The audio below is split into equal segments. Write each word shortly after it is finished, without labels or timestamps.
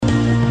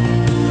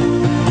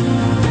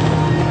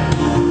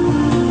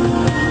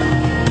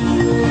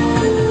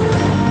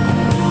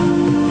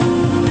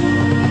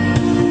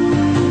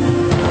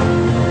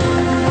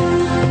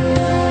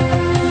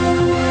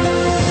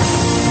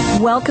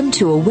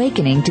to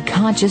Awakening to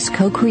Conscious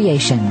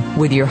Co-Creation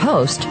with your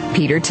host,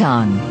 Peter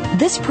Tongue.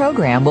 This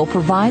program will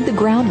provide the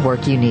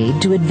groundwork you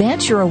need to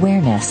advance your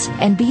awareness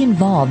and be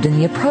involved in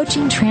the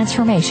approaching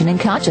transformation in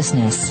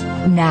consciousness.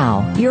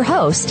 Now, your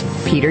host,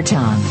 Peter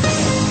Tongue.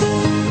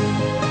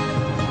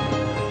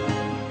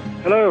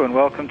 Hello and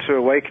welcome to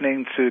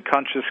Awakening to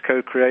Conscious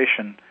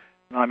Co-Creation.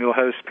 I'm your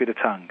host, Peter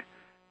Tongue.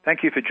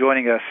 Thank you for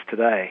joining us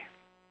today.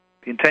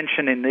 The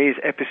intention in these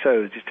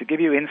episodes is to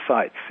give you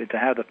insights into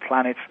how the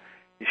planet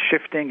is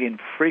shifting in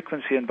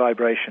frequency and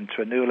vibration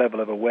to a new level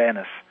of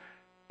awareness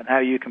and how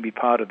you can be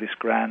part of this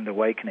grand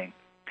awakening.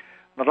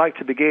 I'd like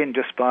to begin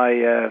just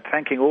by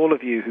thanking all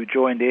of you who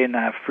joined in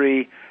our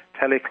free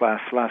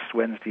teleclass last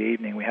Wednesday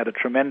evening. We had a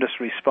tremendous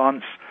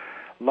response,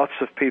 lots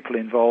of people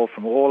involved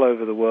from all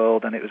over the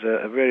world, and it was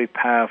a very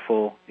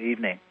powerful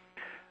evening.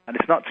 And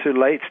it's not too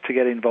late to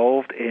get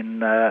involved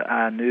in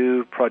our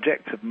new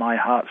project of My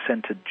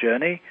Heart-Centered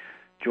Journey,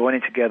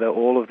 joining together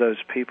all of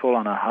those people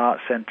on a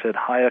heart-centered,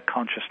 higher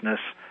consciousness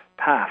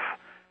path.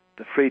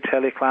 The free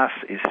teleclass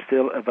is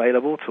still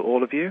available to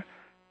all of you.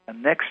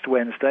 And next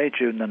Wednesday,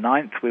 June the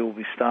 9th, we will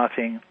be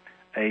starting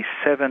a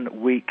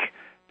 7-week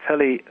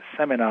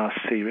tele-seminar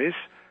series,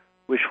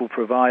 which will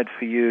provide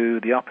for you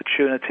the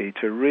opportunity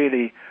to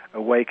really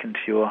awaken to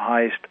your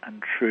highest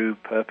and true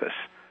purpose.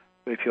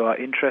 So if you are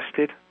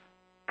interested,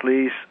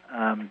 please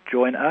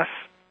join us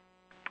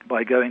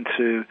by going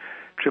to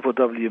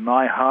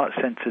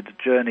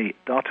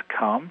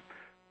www.myheartcenteredjourney.com,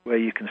 where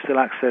you can still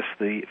access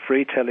the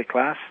free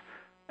teleclass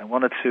and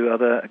one or two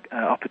other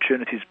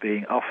opportunities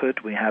being offered.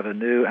 We have a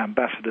new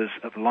Ambassadors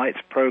of Light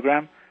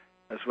program,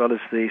 as well as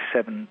the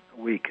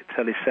 7-week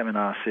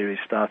teleseminar series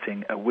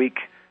starting a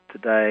week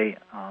today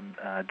on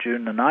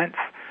June the 9th,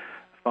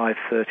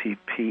 5:30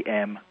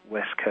 p.m.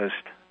 West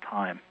Coast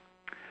time.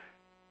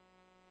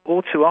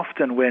 All too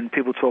often when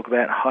people talk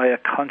about higher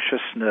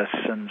consciousness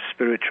and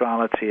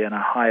spirituality and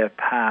a higher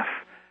path,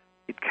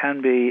 it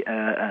can be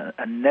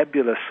a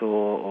nebulous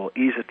or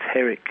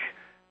esoteric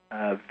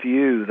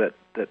view that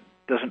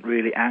doesn't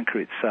really anchor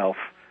itself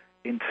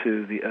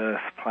into the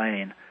earth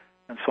plane.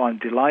 And so I'm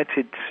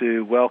delighted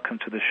to welcome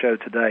to the show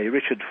today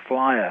Richard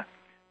Flyer,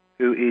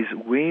 who is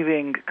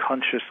weaving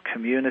conscious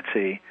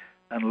community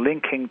and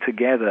linking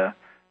together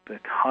the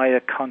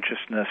higher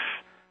consciousness,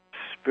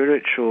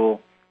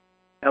 spiritual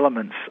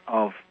elements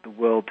of the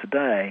world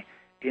today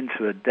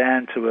into a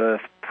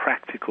down-to-earth,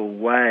 practical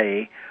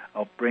way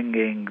of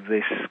bringing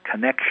this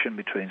connection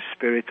between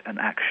spirit and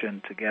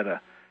action together.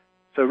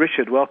 So,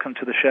 Richard, welcome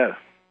to the show.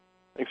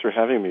 Thanks for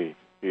having me,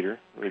 Peter.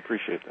 Really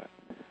appreciate that.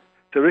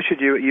 So, Richard,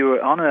 you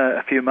were on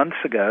a few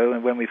months ago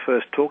when we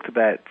first talked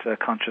about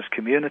conscious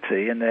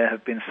community, and there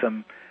have been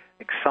some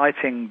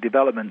exciting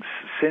developments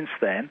since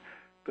then.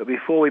 But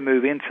before we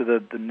move into the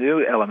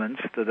new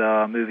elements that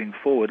are moving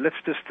forward, let's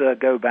just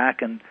go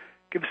back and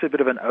give us a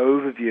bit of an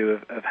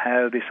overview of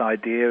how this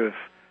idea of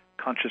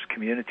conscious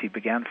community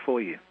began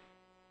for you.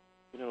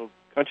 You know,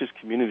 conscious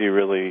community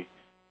really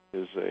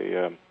is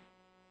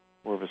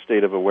more of a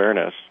state of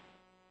awareness,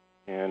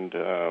 and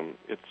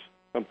it's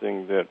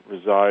something that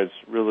resides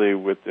really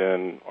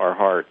within our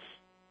hearts.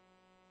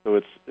 So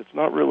it's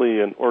not really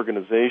an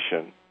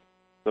organization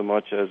so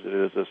much as it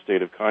is a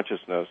state of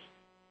consciousness.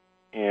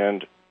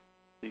 And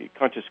the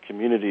conscious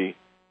community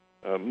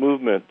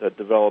movement that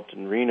developed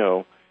in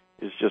Reno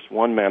is just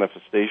one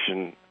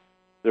manifestation.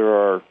 There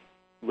are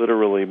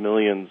literally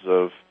millions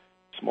of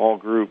small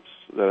groups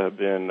that have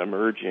been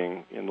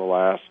emerging in the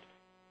last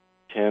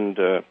 10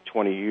 to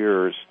 20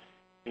 years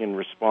in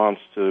response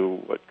to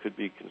what could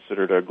be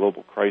considered a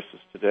global crisis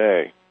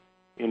today.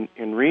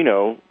 In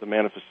Reno, the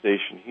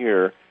manifestation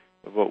here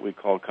of what we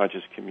call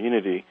conscious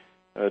community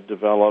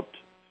developed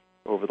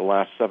over the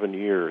last 7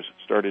 years. It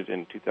started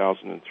in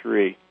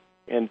 2003.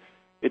 And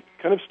it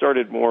kind of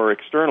started more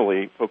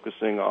externally,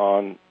 focusing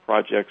on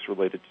projects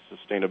related to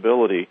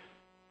sustainability.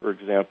 For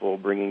example,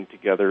 bringing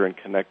together and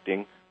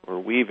connecting or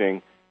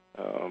weaving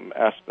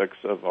aspects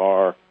of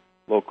our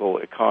local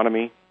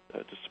economy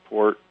to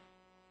support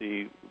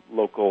the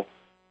local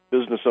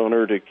business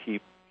owner to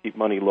keep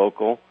money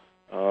local,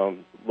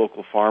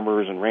 local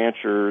farmers and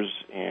ranchers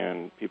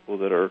and people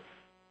that are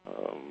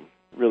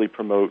really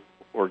promote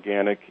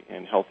organic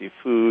and healthy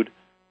food,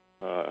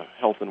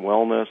 health and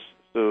wellness.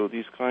 So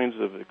these kinds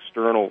of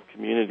external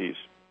communities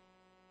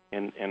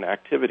and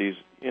activities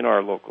in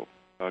our local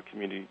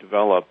community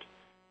developed.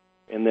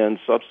 And then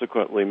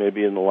subsequently,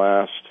 maybe in the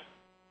last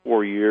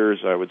 4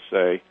 years, I would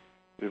say,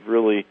 we've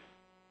really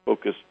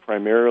focused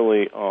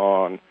primarily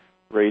on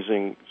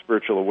raising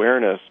spiritual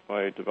awareness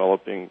by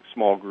developing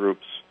small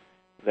groups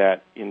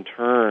that in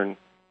turn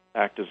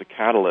act as a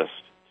catalyst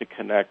to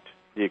connect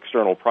the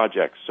external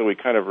projects. So we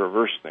kind of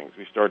reversed things.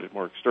 We started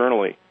more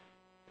externally,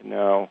 and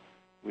now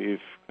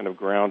we've kind of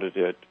grounded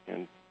it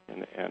in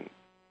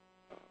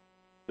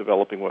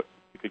developing what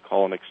you could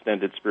call an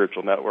extended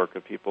spiritual network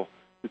of people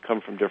who come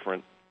from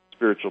different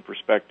spiritual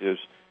perspectives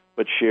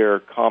but share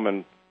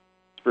common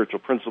spiritual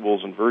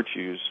principles and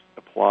virtues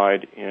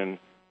applied in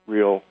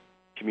real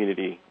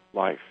community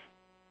life.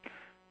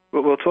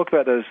 We'll talk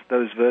about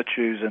those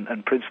virtues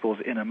and principles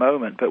in a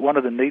moment, but one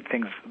of the neat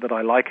things that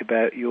I like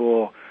about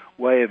your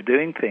way of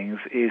doing things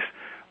is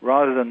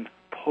rather than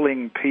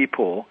pulling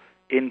people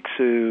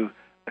into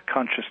a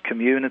conscious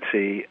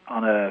community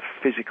on a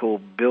physical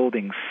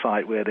building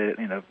site where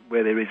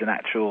there is an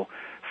actual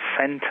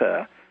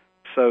center,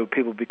 so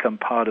people become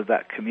part of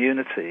that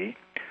community,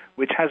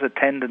 which has a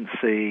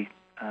tendency,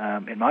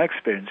 in my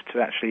experience,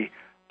 to actually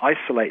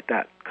isolate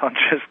that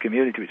conscious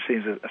community, which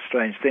seems a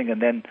strange thing,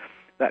 and then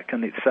that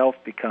can itself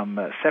become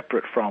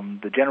separate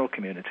from the general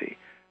community.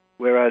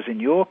 Whereas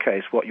in your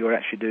case, what you're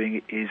actually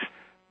doing is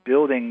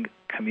building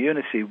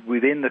community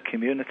within the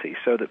community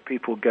so that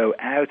people go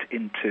out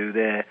into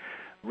their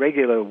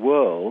regular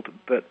world,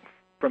 but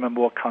from a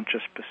more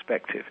conscious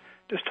perspective.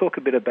 Just talk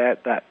a bit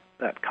about that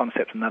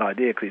concept and that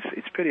idea, because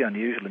it's pretty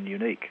unusual and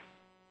unique.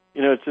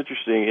 It's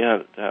interesting,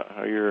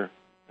 how you're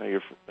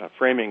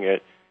framing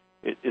it.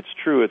 It's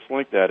true. It's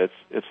like that.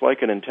 It's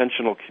like an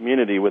intentional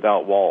community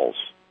without walls.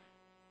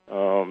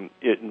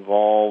 It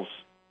involves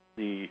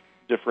the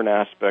different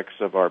aspects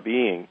of our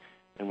being,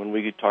 and when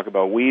we talk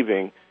about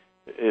weaving,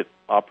 it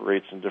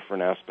operates in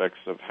different aspects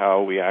of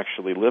how we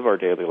actually live our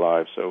daily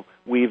lives. So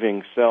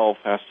weaving self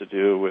has to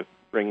do with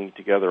bringing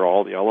together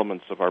all the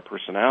elements of our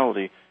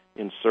personality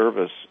in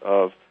service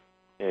of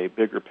a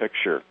bigger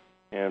picture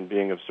and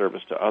being of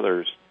service to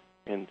others.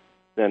 And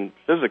then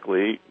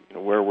physically,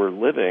 where we're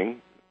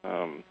living,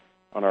 on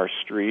our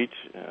street,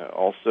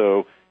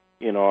 also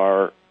in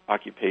our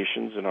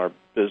occupations, in our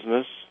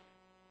business,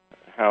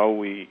 how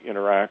we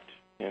interact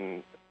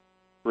and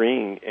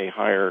bring a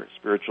higher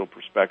spiritual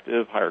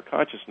perspective, higher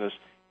consciousness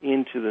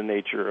into the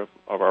nature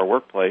of our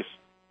workplace,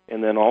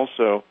 and then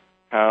also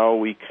how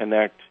we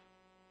connect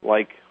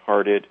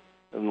like-hearted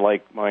and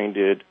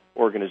like-minded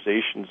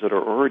organizations that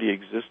are already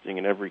existing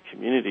in every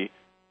community,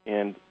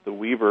 and the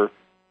weaver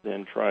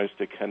then tries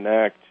to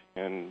connect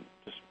and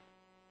just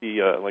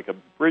be like a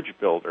bridge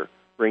builder,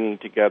 bringing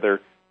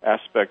together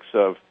aspects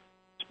of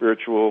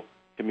spiritual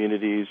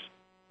communities,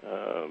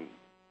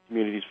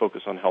 communities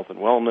focused on health and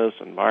wellness,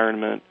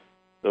 environment,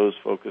 those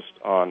focused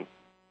on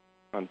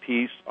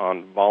peace,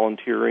 on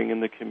volunteering in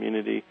the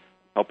community,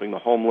 helping the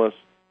homeless,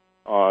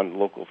 on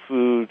local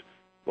food,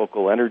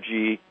 local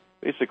energy,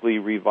 basically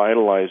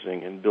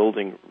revitalizing and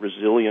building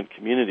resilient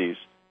communities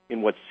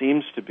in what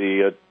seems to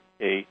be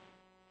a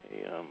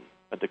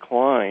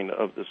decline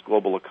of this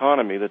global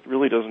economy that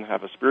really doesn't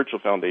have a spiritual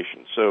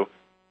foundation. So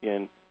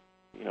in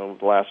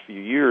the last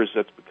few years,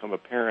 that's become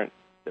apparent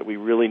that we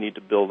really need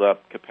to build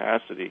up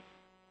capacity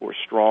for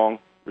strong,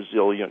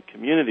 resilient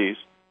communities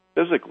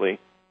physically,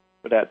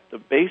 but at the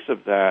base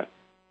of that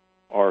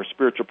are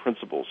spiritual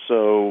principles.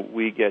 So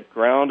we get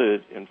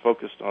grounded and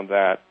focused on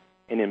that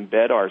and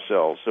embed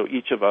ourselves. So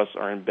each of us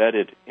are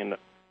embedded in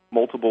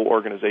multiple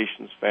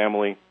organizations,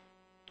 family,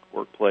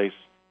 workplace,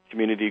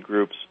 community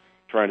groups,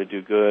 trying to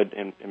do good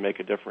and make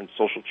a difference,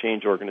 social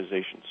change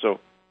organizations. So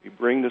we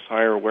bring this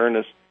higher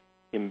awareness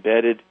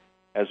embedded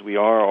as we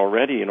are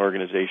already in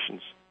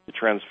organizations to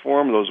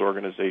transform those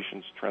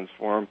organizations,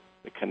 transform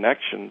the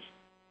connections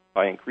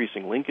by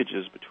increasing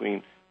linkages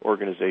between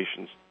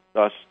organizations,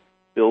 thus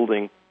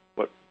building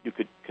what you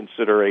could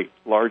consider a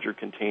larger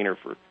container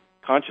for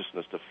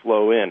consciousness to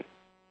flow in,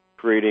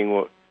 creating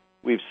what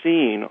we've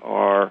seen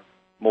are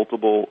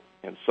multiple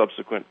and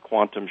subsequent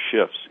quantum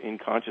shifts in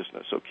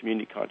consciousness. So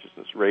community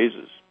consciousness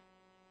raises.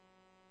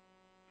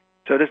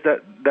 So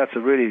that's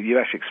you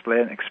actually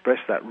express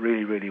that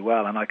really, really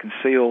well, and I can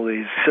see all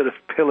these sort of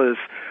pillars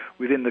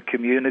within the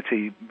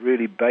community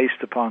really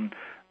based upon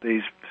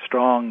these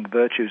strong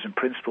virtues and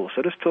principles.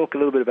 So just talk a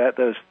little bit about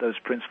those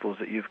principles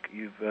that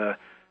you've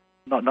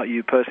not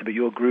you personally, but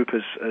your group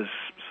has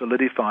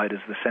solidified as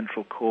the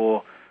central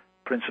core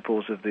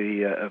principles of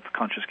the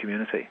conscious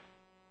community.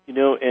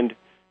 And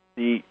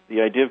the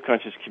idea of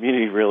conscious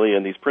community really,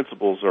 and these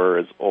principles are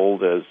as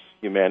old as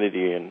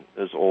humanity and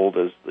as old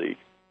as the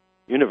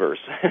universe.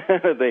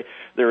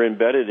 They're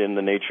embedded in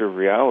the nature of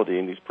reality,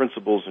 and these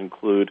principles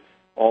include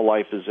all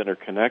life is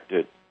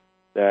interconnected,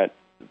 that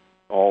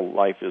all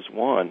life is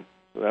one.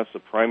 So that's the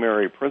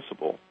primary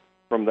principle.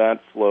 From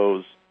that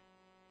flows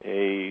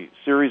a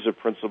series of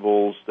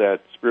principles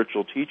that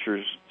spiritual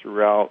teachers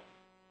throughout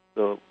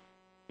the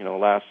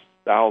last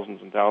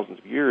thousands and thousands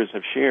of years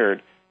have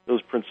shared.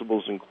 Those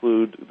principles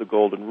include the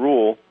Golden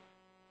Rule,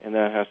 and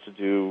that has to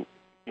do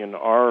in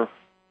our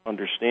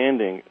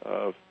understanding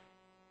of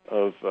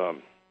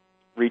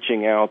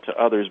reaching out to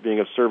others, being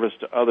of service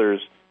to others,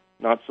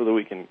 not so that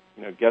we can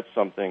get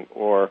something,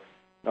 or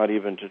not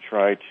even to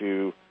try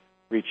to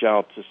reach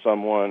out to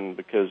someone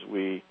because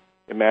we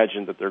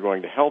imagine that they're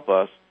going to help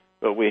us,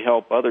 but we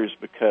help others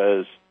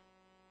because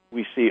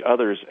we see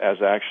others as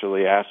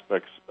actually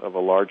aspects of a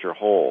larger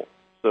whole.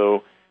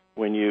 So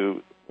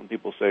when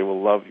people say,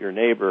 well, love your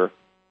neighbor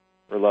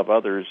or love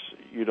others,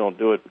 you don't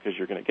do it because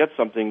you're going to get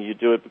something. You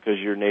do it because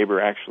your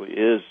neighbor actually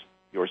is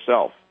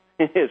yourself.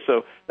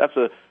 So that's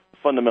a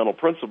fundamental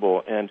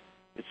principle, and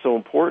it's so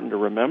important to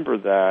remember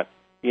that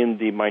in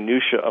the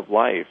minutia of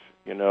life.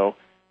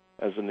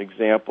 As an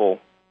example,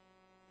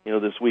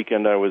 this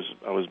weekend I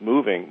was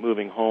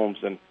moving homes,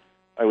 and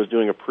I was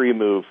doing a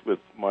pre-move with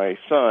my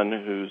son,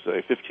 who's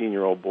a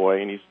 15-year-old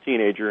boy, and he's a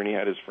teenager, and he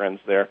had his friends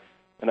there.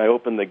 And I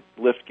opened the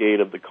lift gate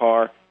of the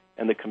car,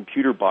 and the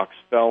computer box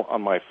fell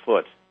on my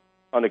foot.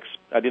 I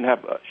didn't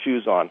have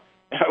shoes on.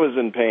 I was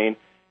in pain,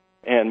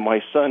 and my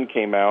son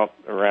came out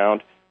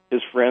around.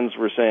 His friends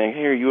were saying,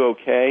 "Hey, are you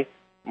okay?"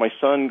 My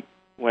son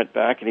went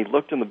back, and he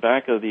looked in the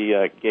back of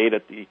the gate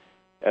at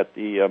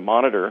the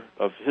monitor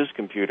of his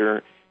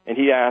computer, and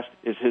he asked,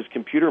 "Is his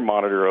computer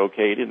monitor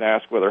okay?" He didn't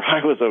ask whether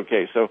I was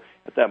okay. So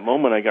at that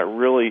moment,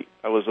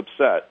 I was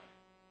upset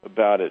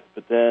about it.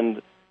 But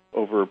then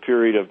over a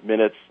period of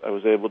minutes, I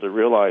was able to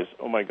realize,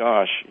 oh my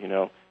gosh,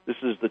 this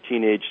is the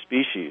teenage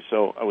species.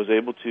 So I was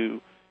able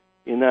to,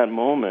 in that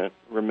moment,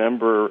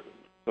 remember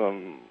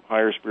some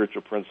higher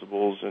spiritual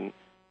principles and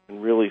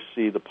really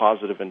see the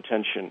positive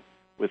intention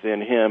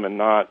within him and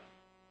not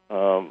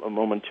a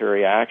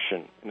momentary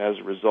action. And as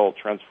a result,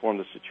 transform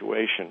the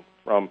situation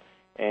from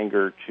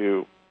anger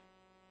to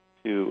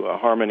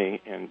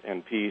harmony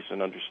and peace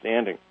and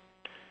understanding.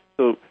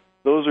 So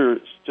those are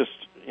just,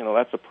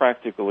 that's a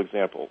practical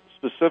example.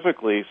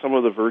 Specifically, some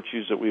of the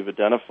virtues that we've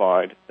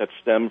identified that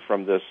stem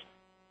from this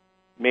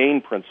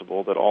main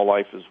principle that all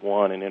life is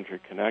one and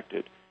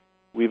interconnected,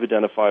 we've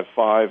identified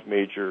 5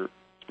 major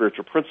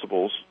spiritual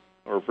principles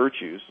or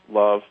virtues: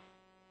 love,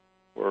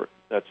 or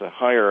that's a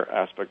higher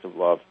aspect of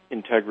love;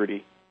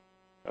 integrity,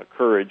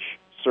 courage,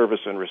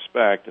 service, and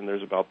respect. And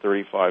there's about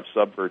 35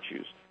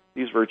 sub-virtues.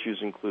 These virtues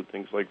include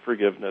things like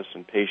forgiveness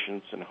and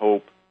patience and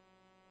hope,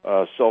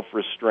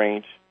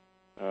 self-restraint,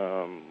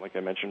 like I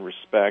mentioned,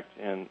 respect,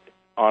 and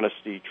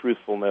honesty,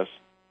 truthfulness.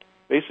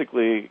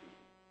 Basically,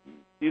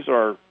 it's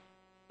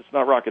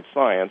not rocket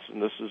science,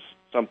 and this is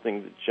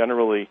something that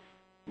generally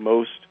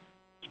most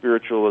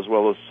spiritual as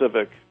well as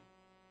civic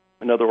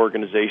and other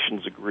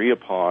organizations agree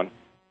upon.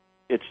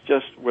 It's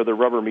just where the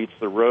rubber meets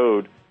the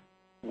road,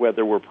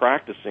 whether we're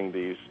practicing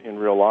these in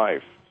real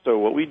life. So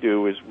what we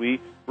do is we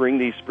bring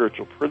these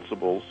spiritual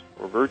principles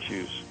or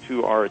virtues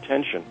to our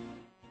attention.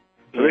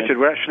 So Richard,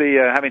 we're actually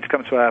having to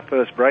come to our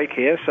first break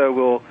here, so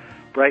we'll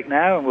break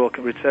now and we'll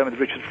return with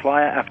Richard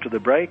Flyer after the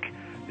break.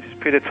 This is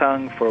Peter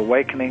Tung for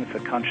Awakening to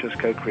Conscious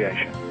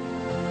Co-Creation.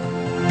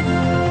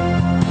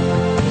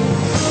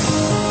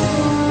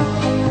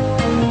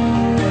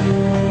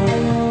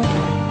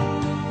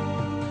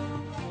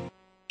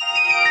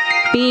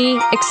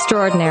 Be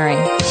extraordinary.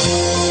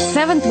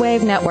 Seventh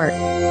Wave Network.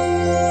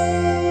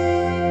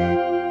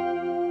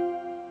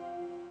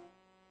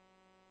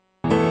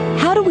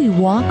 How do we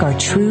walk our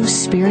true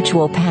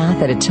spiritual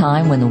path at a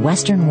time when the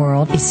Western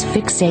world is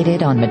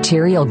fixated on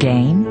material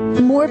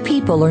gain? More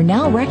people are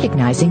now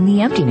recognizing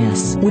the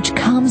emptiness which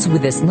comes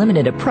with this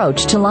limited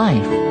approach to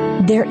life.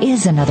 There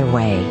is another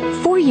way.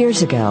 4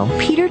 years ago,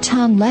 Peter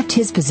Tung left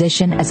his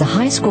position as a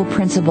high school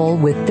principal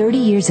with 30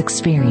 years'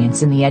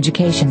 experience in the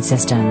education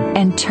system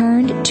and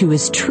turned to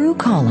his true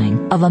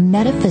calling of a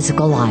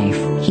metaphysical life.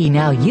 He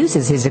now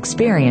uses his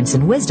experience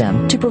and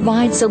wisdom to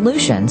provide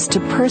solutions to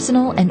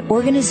personal and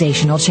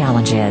organizational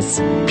challenges.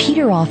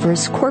 Peter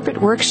offers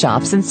corporate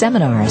workshops and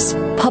seminars,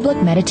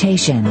 public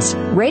meditations,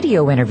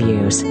 radio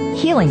interviews,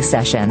 healing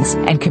sessions,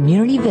 and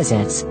community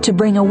visits to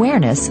bring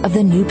awareness of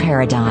the new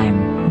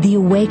paradigm, the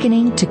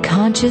awakening to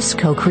conscious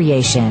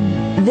co-creation.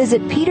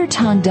 Visit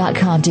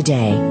petertung.com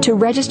today to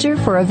register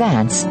for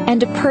events and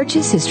to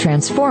purchase his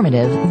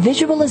transformative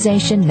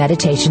visualization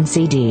meditation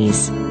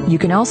CDs. You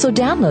can also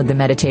download the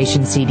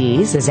meditation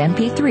CDs as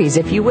MP3s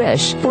if you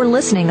wish for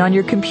listening on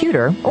your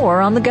computer or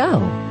on the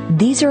go.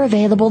 These are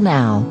available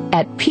now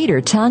at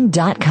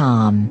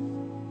petertung.com.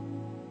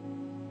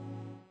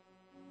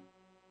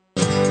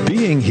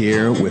 Being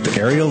Here with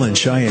Ariel and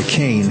Shia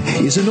Kane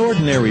is an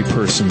ordinary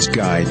person's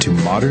guide to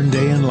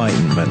modern-day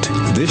enlightenment.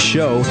 This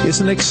show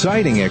is an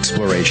exciting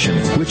exploration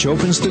which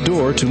opens the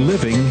door to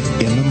living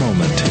in the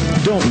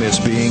moment. Don't miss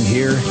Being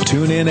Here.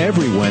 Tune in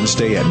every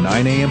Wednesday at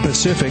 9 a.m.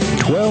 Pacific,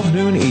 12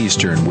 noon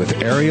Eastern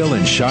with Ariel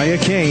and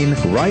Shia Kane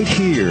right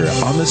here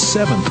on the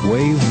Seventh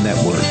Wave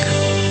Network.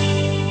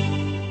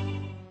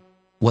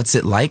 What's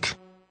it like?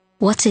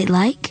 What's it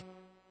like?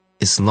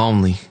 It's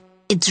lonely.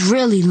 It's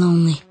really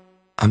lonely.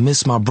 I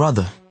miss my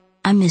brother.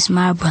 I miss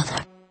my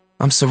brother.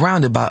 I'm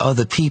surrounded by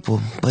other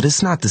people, but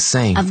it's not the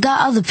same. I've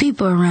got other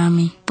people around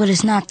me, but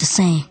it's not the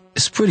same.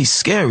 It's pretty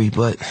scary,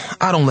 but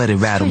I don't let it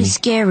rattle me. It's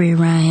pretty scary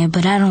around here,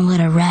 but I don't let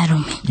it rattle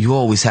me. You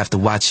always have to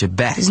watch your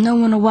back. There's no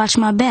one to watch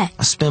my back.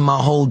 I spend my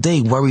whole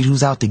day worried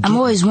who's out to get me. I'm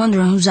always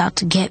wondering who's out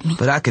to get me.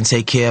 But I can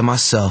take care of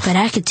myself. But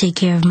I can take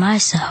care of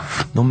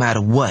myself. No matter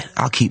what,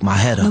 I'll keep my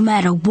head up. No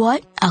matter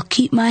what, I'll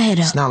keep my head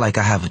up. It's not like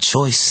I have a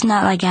choice. It's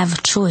not like I have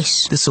a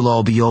choice. This'll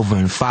all be over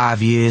in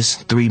 5 years,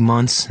 3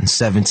 months, and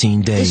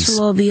 17 days. This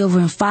will all be over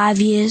in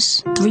 5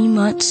 years, 3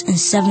 months, and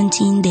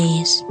 17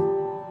 days.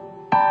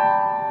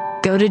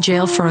 Go to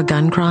jail for a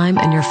gun crime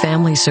and your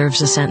family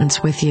serves a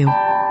sentence with you.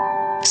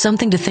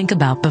 Something to think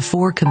about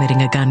before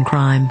committing a gun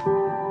crime.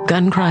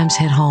 Gun crimes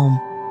hit home.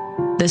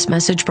 This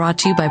message brought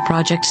to you by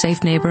Project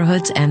Safe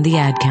Neighborhoods and the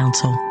Ad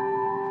Council.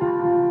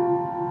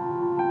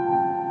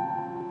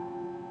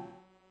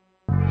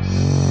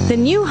 the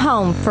new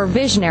home for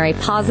visionary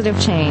positive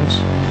change.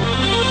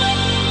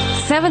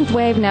 Seventh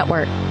Wave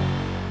Network.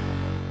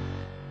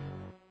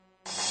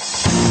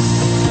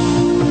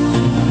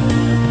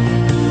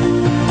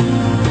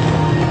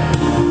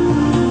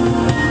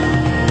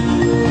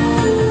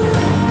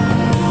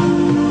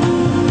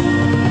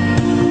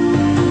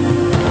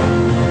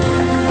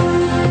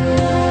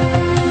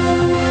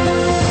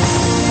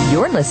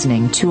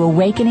 Listening to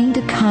Awakening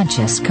to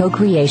Conscious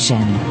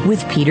Co-Creation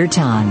with Peter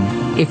Tongue.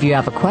 If you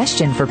have a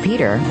question for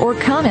Peter or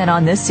comment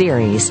on this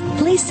series,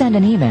 please send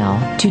an email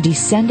to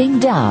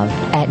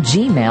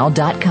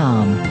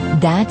descendingdove@gmail.com.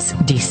 That's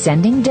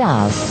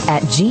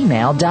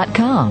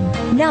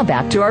descendingdove@gmail.com. Now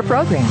back to our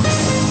program.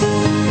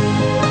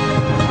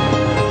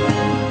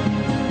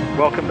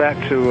 Welcome back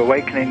to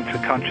Awakening to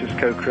Conscious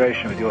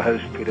Co-Creation with your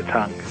host, Peter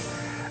Tongue.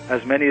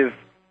 As many of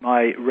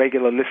my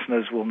regular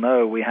listeners will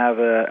know, we have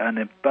an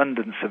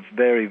abundance of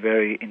very,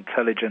 very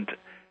intelligent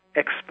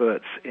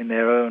experts in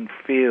their own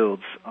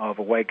fields of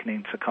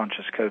awakening to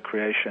conscious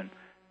co-creation.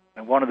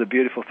 And one of the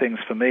beautiful things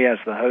for me as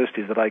the host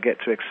is that I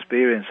get to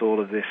experience all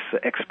of this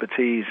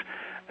expertise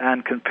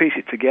and can piece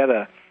it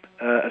together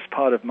as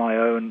part of my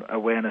own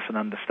awareness and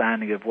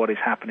understanding of what is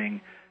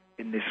happening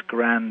in this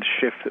grand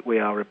shift that we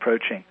are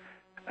approaching.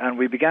 And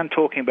we began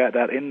talking about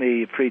that in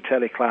the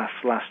pre-teleclass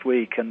last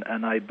week,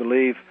 and I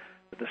believe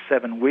the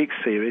 7-week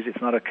series,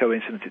 it's not a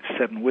coincidence, it's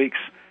 7 weeks,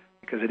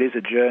 because it is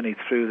a journey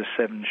through the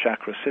 7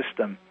 chakra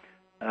system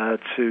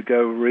to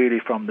go really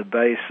from the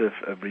base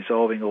of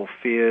resolving all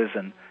fears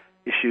and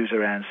issues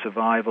around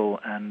survival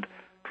and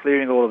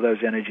clearing all of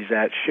those energies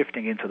out,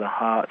 shifting into the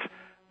heart,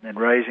 and then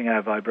raising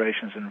our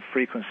vibrations and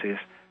frequencies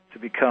to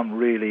become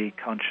really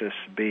conscious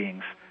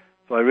beings.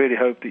 So I really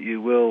hope that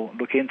you will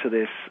look into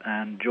this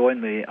and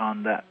join me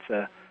on that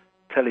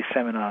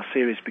teleseminar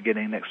series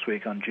beginning next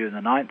week on June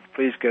the 9th.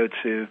 Please go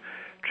to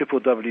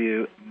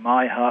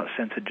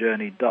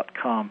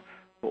www.myheartcenteredjourney.com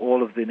for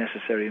all of the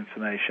necessary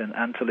information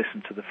and to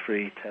listen to the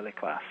free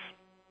teleclass.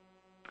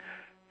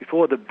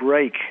 Before the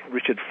break,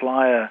 Richard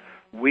Flyer,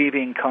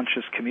 Weaving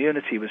Conscious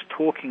Community, was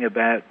talking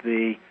about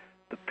the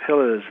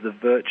pillars, the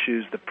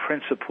virtues, the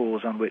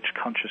principles on which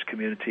conscious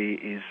community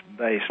is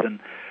based. And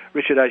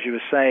Richard, as you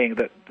were saying,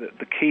 that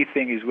the key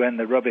thing is when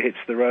the rubber hits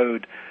the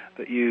road,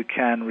 that you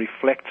can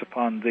reflect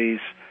upon these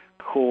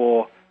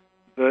core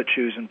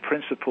virtues and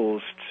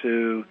principles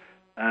to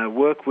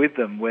work with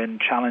them when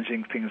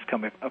challenging things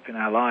come up in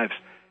our lives.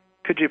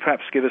 Could you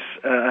perhaps give us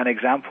an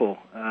example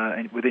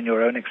within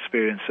your own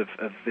experience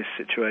of this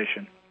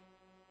situation?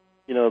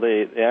 You know,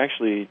 they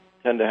actually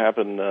tend to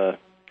happen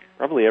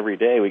probably every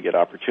day. We get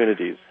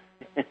opportunities,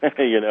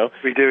 you know.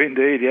 We do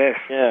indeed, yes.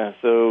 Yeah,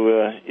 so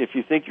if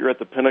you think you're at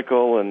the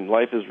pinnacle and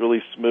life is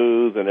really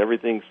smooth and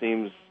everything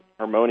seems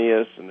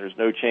harmonious and there's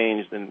no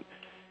change, then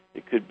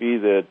it could be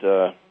that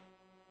you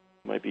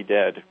might be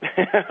dead.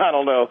 I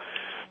don't know.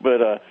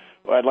 But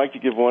I'd like to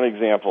give one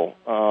example.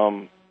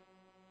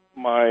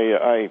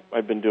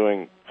 I've been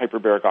doing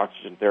hyperbaric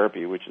oxygen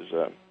therapy, which is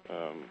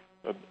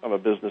I'm a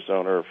business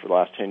owner for the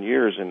last 10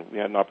 years, and we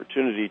had an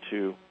opportunity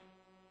to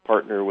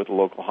partner with a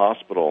local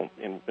hospital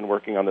and been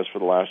working on this for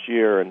the last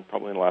year, and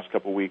probably in the last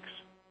couple of weeks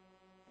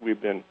we're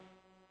going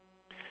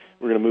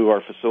to move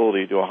our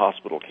facility to a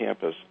hospital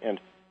campus. And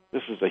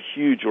this is a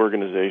huge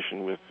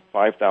organization with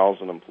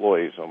 5,000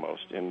 employees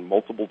almost in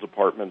multiple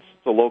departments.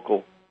 It's a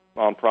local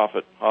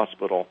nonprofit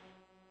hospital.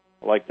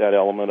 I like that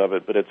element of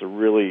it, but it's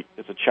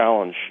a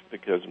challenge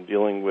because I'm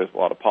dealing with a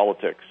lot of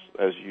politics,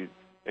 as you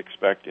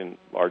expect in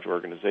large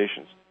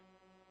organizations.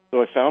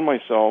 So I found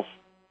myself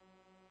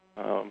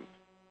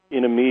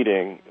in a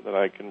meeting that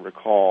I can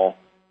recall,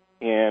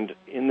 and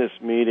in this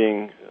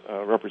meeting,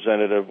 a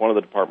representative, one of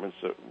the departments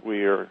that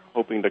we are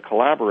hoping to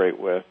collaborate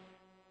with,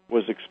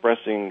 was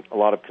expressing a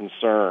lot of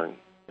concern,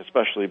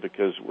 especially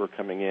because we're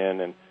coming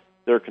in, and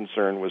their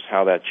concern was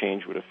how that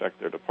change would affect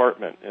their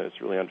department, and it's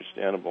really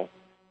understandable.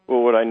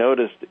 Well, what I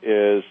noticed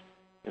is,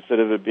 instead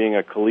of it being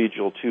a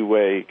collegial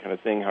two-way kind of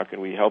thing, how can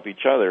we help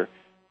each other,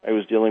 I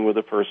was dealing with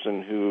a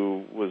person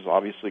who was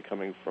obviously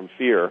coming from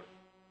fear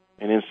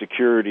and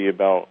insecurity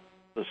about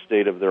the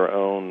state of their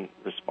own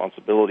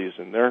responsibilities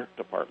in their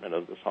department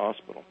of this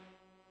hospital.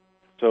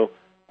 So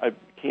I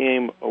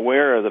became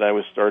aware that I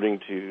was starting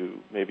to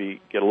maybe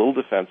get a little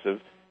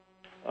defensive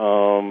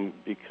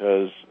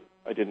because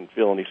I didn't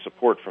feel any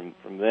support from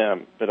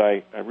them. But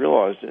I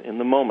realized in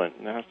the moment,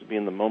 and it has to be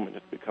in the moment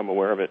to become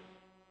aware of it,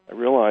 I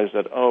realized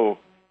that,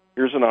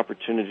 here's an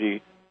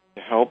opportunity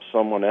to help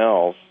someone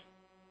else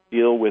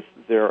deal with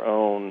their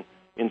own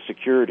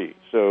insecurity.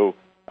 So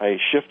I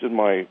shifted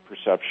my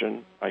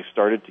perception. I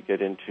started to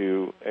get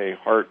into a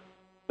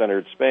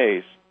heart-centered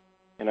space,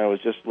 and I was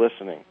just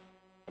listening.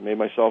 I made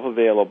myself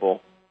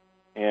available,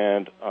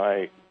 and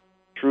I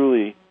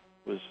truly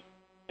was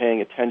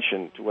paying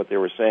attention to what they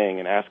were saying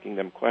and asking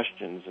them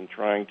questions and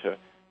trying to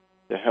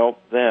help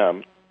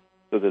them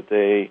so that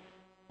they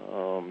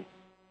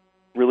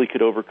really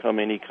could overcome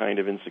any kind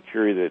of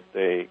insecurity that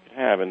they could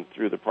have. And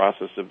through the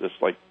process of this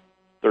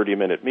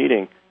 30-minute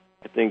meeting,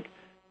 I think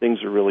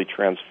things are really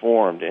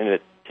transformed, and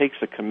it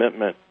takes a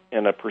commitment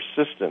and a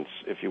persistence,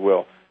 if you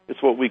will.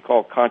 It's what we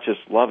call conscious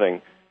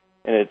loving,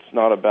 and it's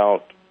not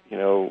about,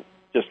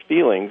 just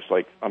feelings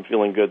like I'm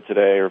feeling good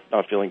today or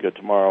not feeling good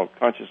tomorrow.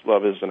 Conscious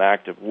love is an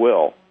act of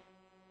will.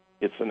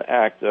 It's an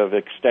act of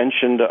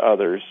extension to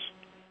others,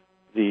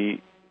 the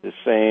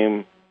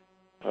same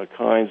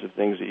kinds of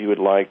things that you would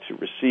like to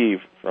receive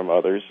from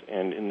others.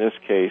 And in this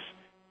case,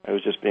 I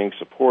was just being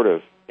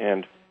supportive,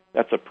 and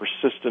that's a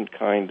persistent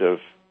kind of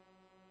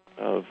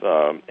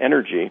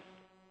energy,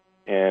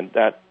 and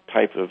that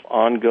type of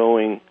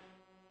ongoing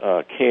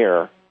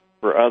care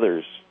for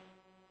others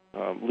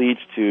leads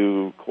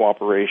to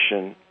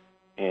cooperation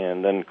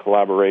and then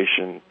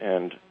collaboration,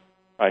 and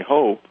I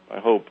hope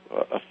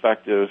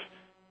effective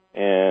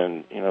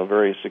and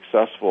very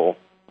successful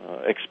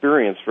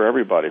experience for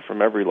everybody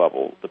from every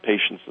level. The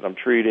patients that I'm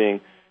treating,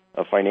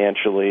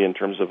 financially in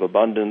terms of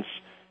abundance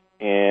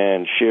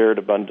and shared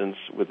abundance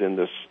within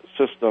this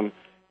system,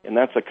 and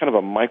that's a kind of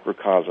a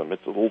microcosm.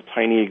 It's a little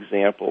tiny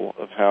example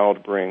of how to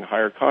bring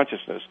higher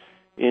consciousness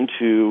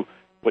into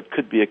what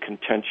could be a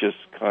contentious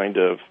kind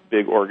of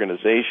big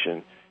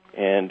organization,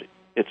 and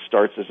it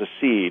starts as a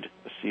seed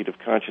of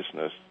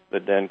consciousness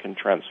that then can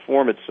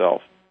transform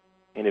itself.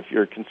 And if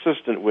you're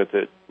consistent with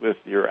it, with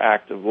your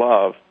act of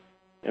love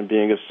and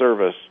being of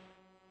service,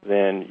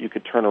 then you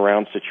could turn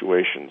around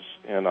situations.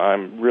 And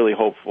I'm really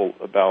hopeful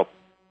about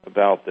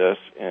this,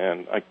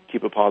 and I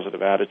keep a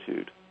positive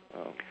attitude.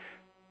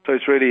 So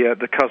it's really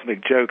the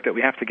cosmic joke that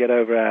we have to get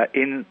over our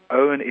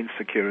own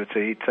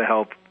insecurity to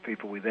help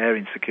people with their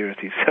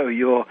insecurity. So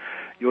your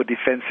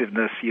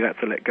defensiveness, you had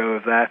to let go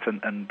of that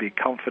and be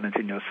confident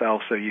in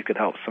yourself so you could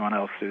help someone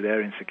else through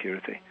their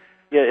insecurity.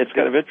 Yeah, it's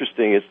kind of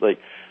interesting. It's like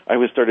I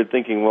started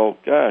thinking, well,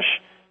 gosh,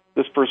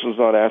 this person's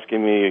not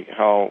asking me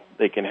how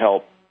they can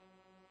help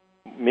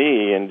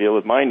me and deal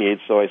with my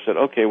needs. So I said,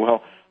 okay,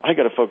 well, I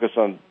got to focus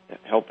on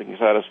helping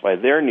satisfy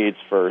their needs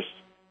first,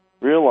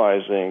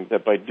 realizing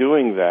that by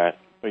doing that,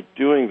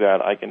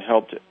 I can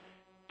help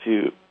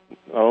to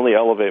not only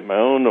elevate my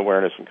own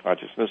awareness and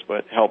consciousness,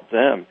 but help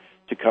them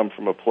to come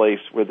from a place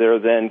where they're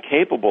then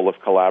capable of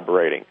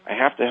collaborating. I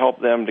have to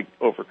help them to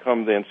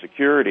overcome the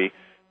insecurity.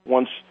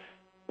 Once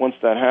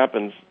that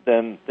happens,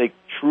 then they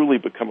truly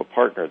become a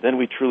partner. Then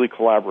we truly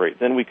collaborate.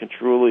 Then we can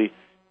truly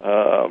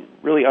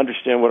really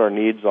understand what our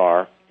needs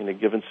are in a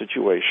given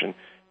situation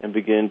and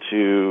begin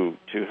to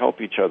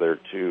help each other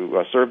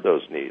to serve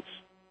those needs.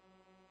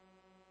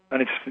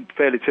 And it's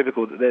fairly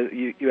typical that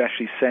you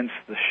actually sense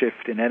the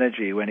shift in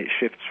energy when it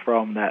shifts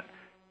from that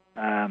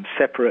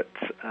separate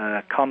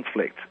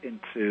conflict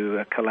into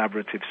a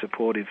collaborative,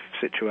 supportive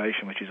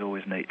situation, which is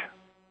always neat.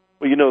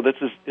 Well,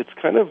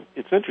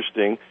 it's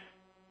interesting.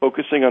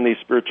 Focusing on these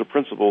spiritual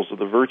principles of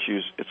the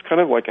virtues, it's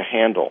kind of like a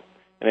handle.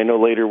 And I know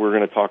later we're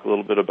going to talk a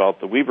little bit about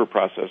the Weaver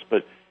process,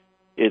 but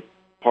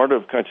part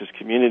of Conscious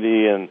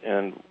Community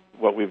and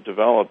what we've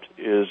developed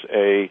is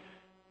a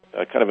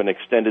kind of an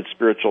extended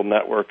spiritual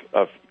network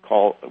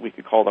we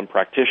could call them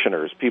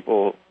practitioners,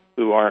 people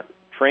who aren't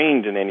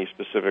trained in any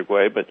specific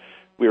way, but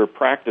we are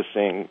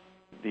practicing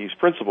these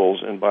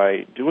principles, and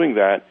by doing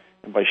that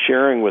and by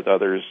sharing with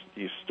others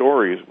these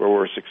stories where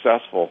we're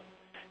successful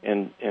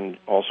and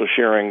also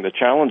sharing the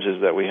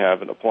challenges that we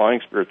have in applying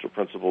spiritual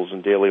principles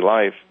in daily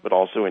life, but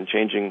also in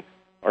changing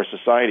our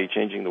society,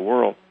 changing the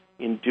world.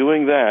 In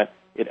doing that,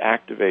 it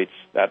activates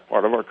that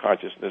part of our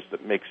consciousness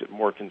that makes it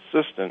more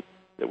consistent,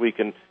 that we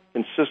can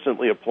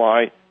consistently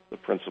apply the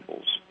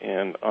principles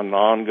in an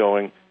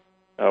ongoing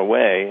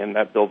way, and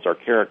that builds our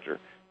character.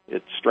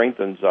 It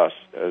strengthens us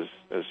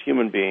as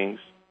human beings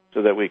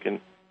so that we can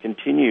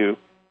continue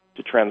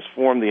to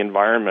transform the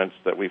environments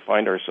that we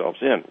find ourselves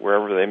in,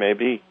 wherever they may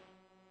be.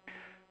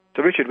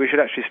 So, Richard, we should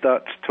actually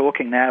start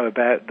talking now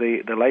about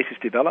the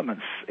latest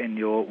developments in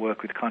your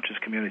work with Conscious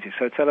Community.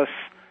 So tell us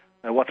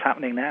what's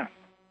happening now.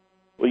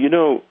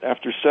 Well,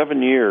 after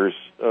 7 years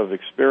of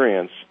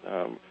experience,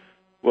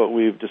 what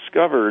we've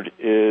discovered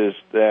is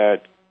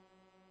that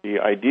the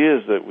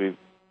ideas that we've,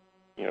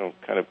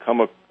 kind of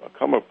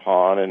come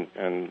upon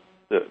and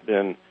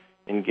been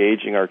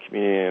engaging our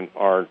community in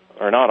are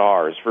not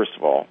ours, first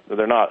of all.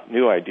 They're not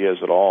new ideas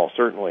at all,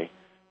 certainly.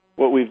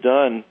 What we've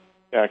done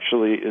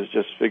actually is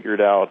just figured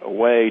out a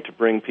way to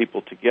bring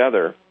people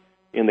together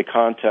in the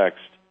context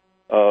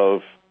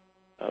of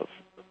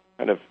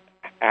kind of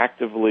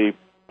actively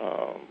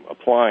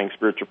applying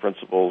spiritual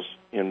principles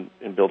in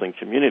building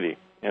community.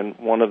 And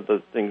one of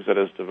the things that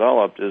has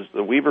developed is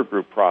the Weaver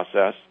Group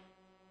process.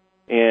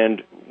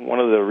 And one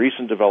of the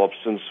recent develops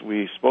since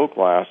we spoke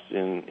last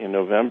in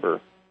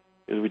November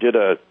is we did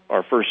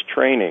our first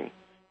training,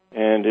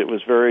 and it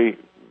was very,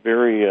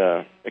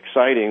 very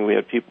exciting. We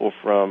had people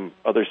from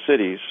other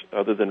cities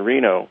other than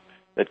Reno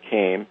that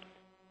came,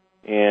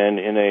 and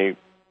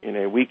in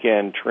a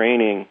weekend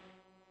training,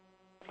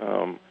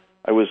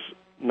 I was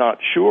not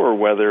sure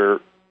whether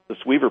this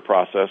Weaver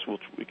process,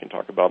 which we can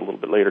talk about a little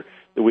bit later,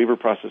 the Weaver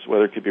process,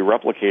 whether it could be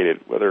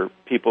replicated, whether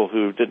people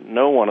who didn't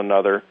know one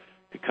another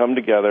could come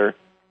together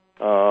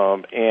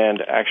and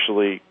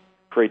actually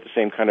create the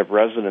same kind of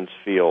resonance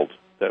field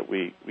that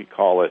we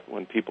call it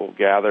when people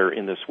gather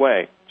in this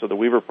way. So the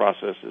Weaver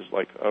process is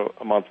like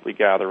a monthly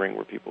gathering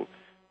where people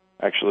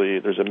actually,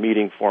 there's a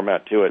meeting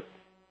format to it.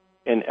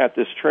 And at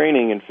this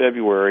training in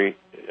February,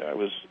 I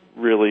was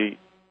really,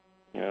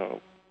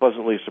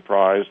 pleasantly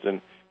surprised, and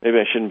maybe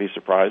I shouldn't be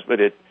surprised, but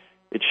it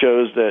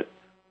shows that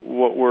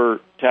what we're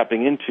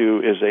tapping into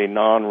is a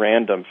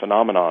non-random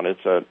phenomenon.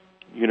 It's a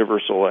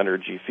universal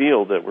energy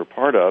field that we're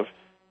part of,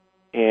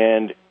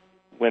 and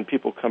when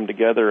people come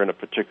together in a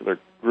particular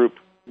group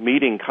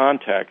meeting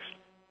context,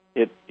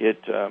 it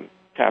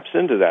taps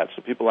into that.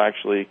 So people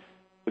actually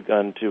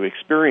begun to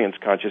experience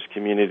conscious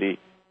community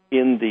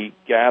in the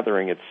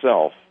gathering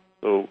itself.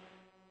 So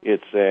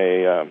it's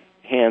a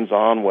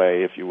hands-on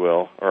way, if you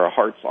will, or a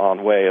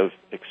hearts-on way of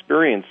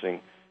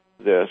experiencing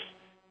this.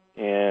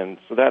 And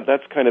so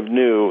that's kind of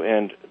new,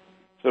 and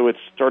so it's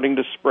starting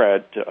to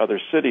spread to other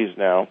cities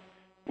now.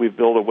 We've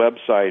built a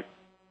website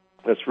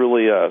that's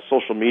really a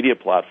social media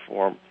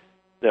platform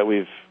that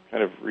we've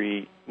kind of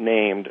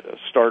renamed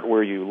Start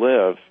Where You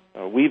Live,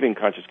 Weaving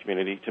Conscious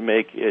Community, to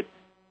make it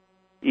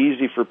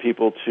easy for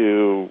people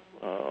to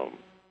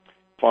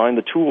find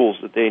the tools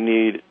that they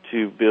need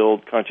to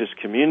build conscious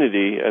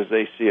community as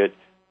they see it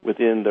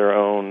within their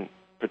own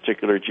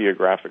particular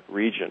geographic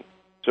region.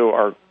 So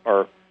our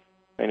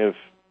kind of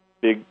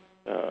big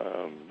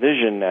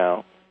vision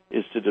now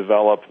is to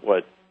develop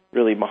what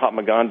really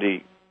Mahatma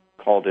Gandhi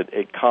called it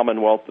a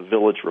Commonwealth of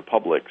Village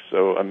Republics.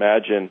 So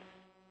imagine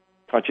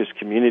conscious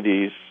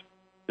communities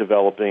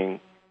developing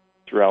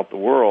throughout the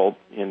world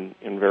in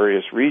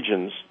various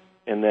regions,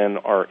 and then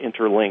are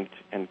interlinked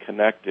and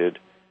connected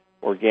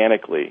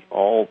organically,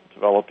 all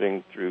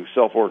developing through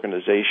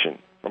self-organization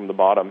from the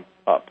bottom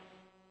up.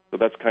 So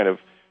that's kind of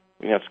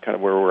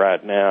where we're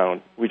at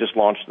now. We just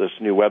launched this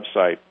new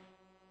website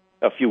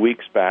a few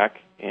weeks back,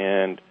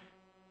 and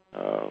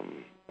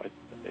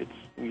it's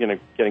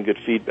getting good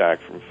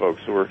feedback from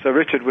folks. So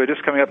Richard, we're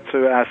just coming up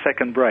to our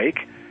second break.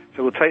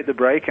 So we'll take the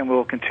break, and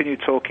we'll continue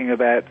talking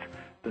about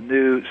the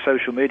new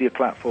social media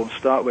platform,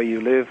 Start Where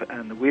You Live,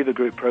 and the Weaver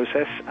Group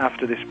process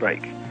after this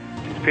break.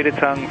 This is Peter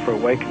Tung for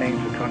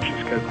Awakening to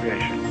Conscious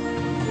Co-Creation.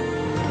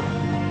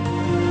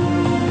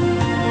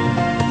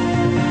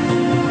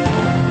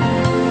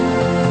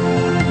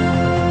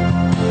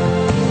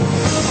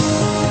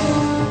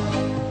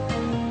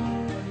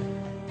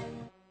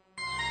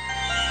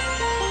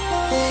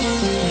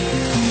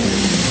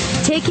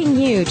 Taking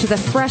you to the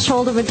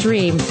threshold of a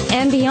dream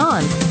and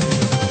beyond.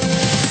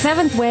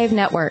 Seventh Wave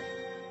Network.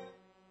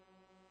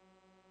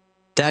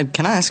 Dad,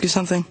 can I ask you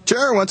something?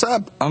 Sure, what's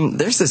up?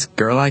 There's this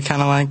girl I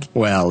kind of like.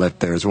 Well, if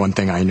there's one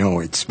thing I know,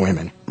 it's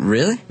women.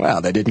 Really?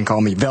 Well, they didn't call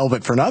me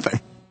Velvet for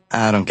nothing.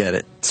 I don't get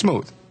it.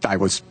 Smooth. I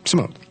was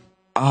smooth.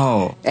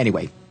 Oh.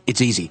 Anyway,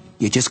 it's easy.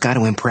 You just got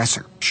to impress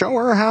her. Show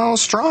her how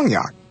strong you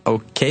are.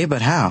 Okay,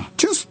 but how?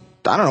 Just,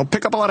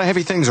 pick up a lot of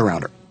heavy things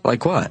around her.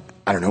 Like what?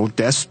 I don't know,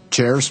 desks,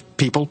 chairs,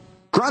 people.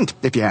 Grunt,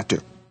 if you have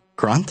to.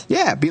 Grunt?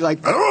 Yeah, be like,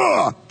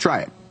 ugh!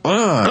 Try it.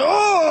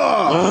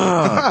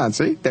 Ugh!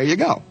 See? There you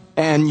go.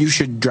 And you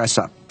should dress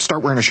up.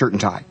 Start wearing a shirt and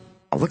tie.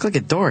 I'll look like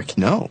a dork.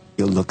 No,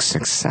 you'll look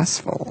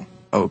successful.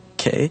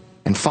 Okay.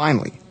 And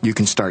finally, you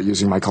can start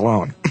using my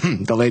cologne.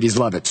 The ladies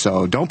love it,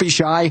 so don't be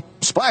shy.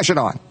 Splash it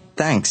on.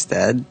 Thanks,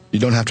 Dad.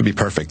 You don't have to be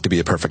perfect to be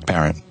a perfect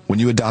parent. When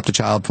you adopt a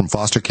child from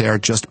foster care,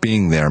 just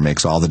being there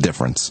makes all the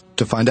difference.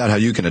 To find out how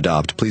you can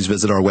adopt, please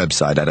visit our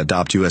website at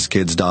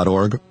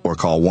adoptuskids.org or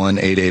call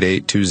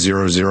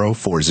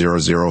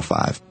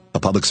 1-888-200-4005. A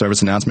public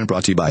service announcement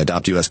brought to you by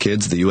Adopt U.S.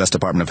 Kids, the U.S.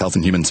 Department of Health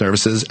and Human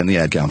Services, and the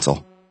Ad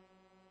Council.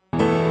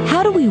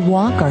 How do we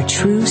walk our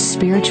true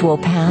spiritual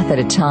path at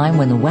a time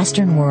when the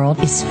Western world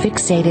is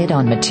fixated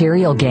on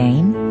material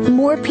gain?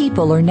 More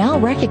people are now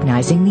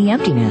recognizing the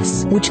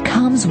emptiness which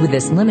comes with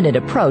this limited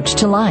approach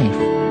to life.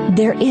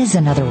 There is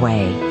another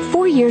way.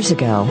 4 years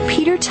ago,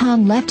 Peter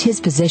Tung left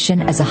his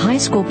position as a high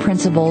school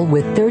principal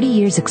with 30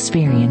 years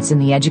experience in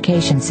the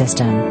education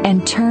system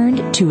and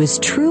turned to his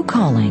true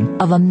calling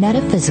of a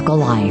metaphysical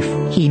life.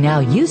 He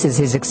now uses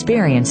his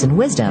experience and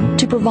wisdom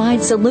to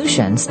provide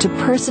solutions to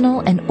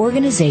personal and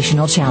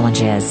organizational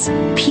challenges.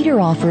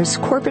 Peter offers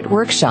corporate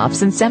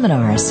workshops and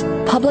seminars,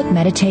 public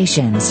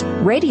meditations,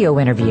 radio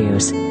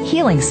interviews,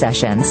 healing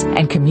sessions,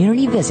 and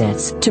community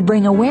visits to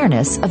bring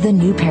awareness of the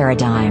new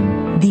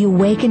paradigm, the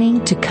awakening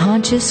to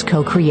conscious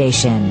co-creation.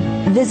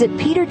 Visit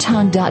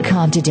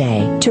petertung.com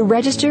today to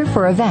register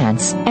for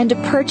events and to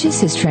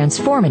purchase his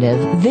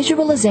transformative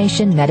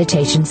visualization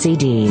meditation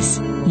CDs.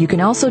 You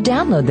can also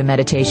download the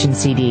meditation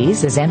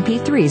CDs as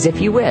MP3s if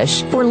you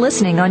wish for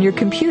listening on your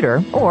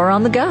computer or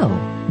on the go.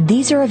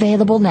 These are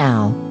available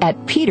now at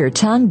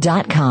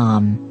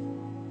petertung.com.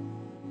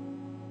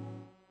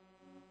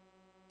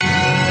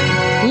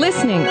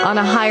 Listening on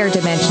a higher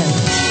dimension.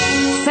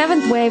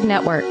 Seventh Wave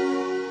Network.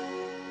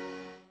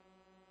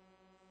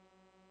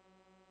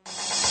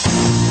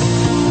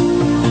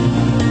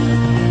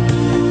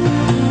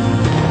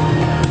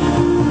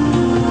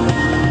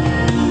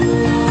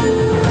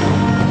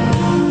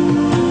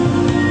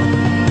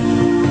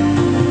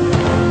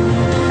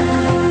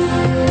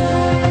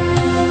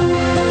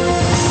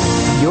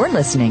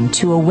 listening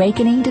to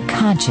Awakening to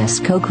Conscious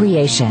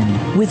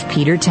Co-Creation with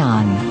Peter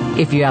Tongue.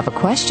 If you have a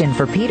question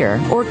for Peter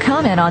or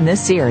comment on this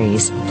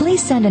series,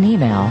 please send an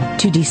email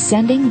to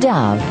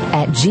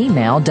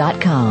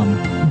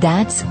descendingdove@gmail.com.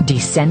 That's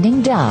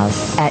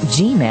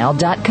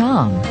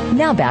descendingdove@gmail.com.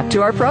 Now back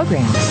to our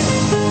program.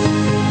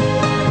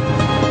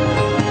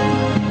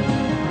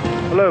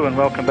 Hello and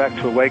welcome back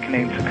to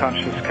Awakening to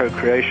Conscious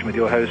Co-Creation with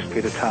your host,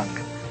 Peter Tongue.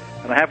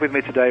 And I have with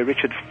me today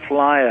Richard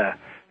Flyer,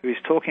 who is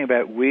talking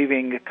about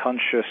weaving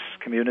conscious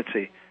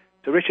community.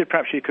 So Richard,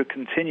 perhaps you could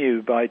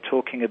continue by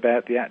talking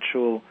about the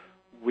actual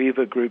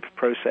Weaver group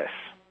process.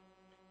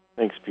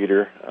 Thanks,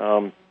 Peter.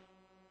 The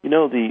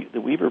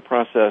Weaver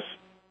process,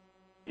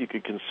 you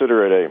could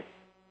consider it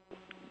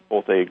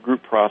both a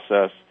group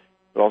process,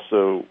 but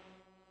also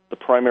the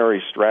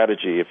primary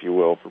strategy, if you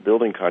will, for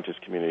building conscious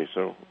community.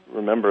 So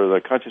remember,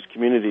 the conscious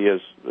community, as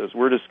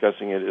we're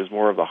discussing it, is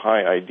more of the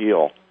high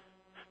ideal.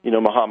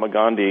 Mahatma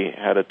Gandhi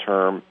had a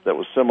term that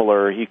was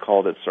similar. He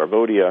called it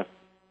Sarvodaya.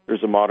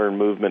 There's a modern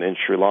movement in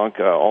Sri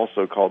Lanka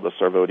also called the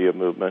Sarvodaya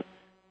movement.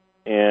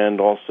 And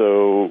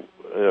also,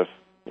 if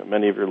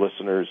many of your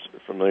listeners are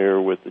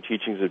familiar with the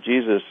teachings of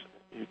Jesus,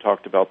 who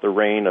talked about the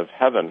reign of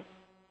heaven.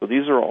 So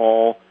these are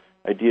all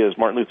ideas.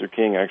 Martin Luther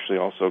King actually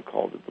also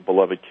called it the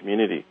beloved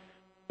community.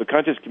 The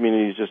conscious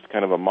community is just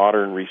kind of a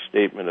modern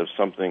restatement of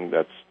something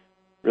that's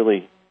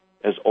really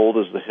as old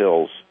as the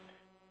hills.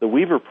 The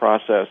Weaver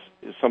process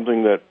is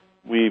something that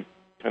we've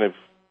kind of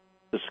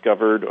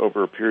discovered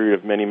over a period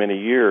of many, many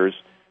years.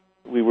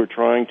 We were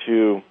trying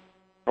to,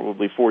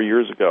 probably 4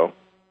 years ago,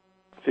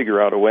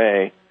 figure out a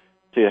way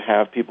to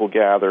have people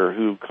gather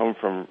who come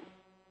from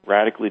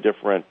radically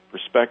different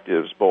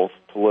perspectives, both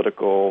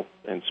political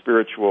and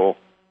spiritual,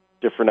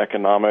 different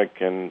economic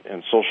and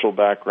social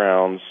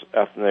backgrounds,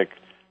 ethnic,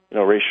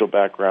 racial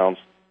backgrounds,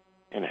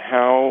 and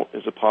how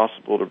is it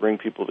possible to bring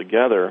people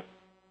together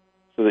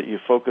so that you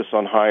focus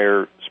on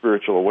higher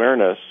spiritual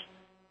awareness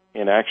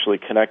and actually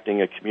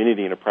connecting a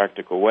community in a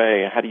practical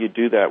way? How do you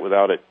do that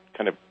without it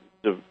kind of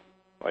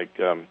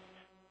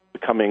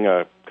becoming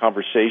a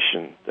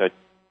conversation that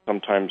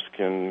sometimes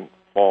can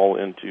fall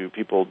into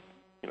people,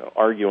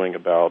 arguing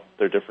about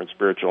their different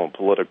spiritual and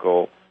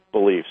political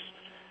beliefs?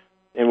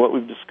 And what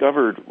we've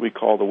discovered we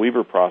call the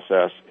Weaver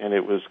process, and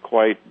it was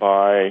quite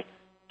by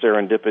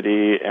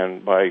serendipity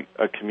and by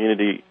a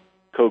community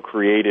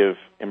co-creative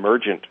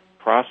emergent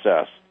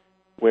process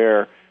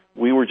where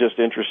we were just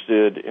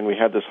interested and we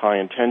had this high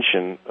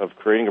intention of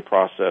creating a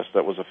process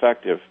that was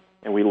effective,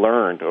 and we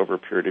learned over a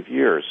period of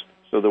years.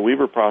 So the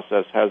Weaver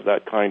process has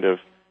that kind of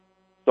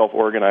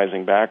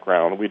self-organizing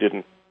background. We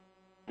didn't,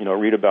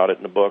 read about it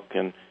in a book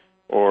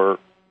or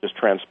just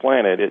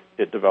transplant it.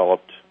 It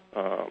developed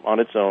on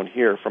its own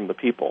here from the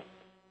people.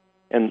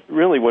 And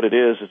really what it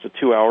is, it's a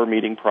 2-hour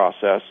meeting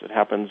process. It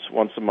happens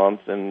once a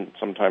month and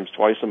sometimes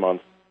twice a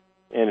month.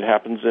 And it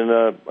happens in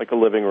a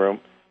living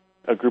room.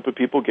 A group of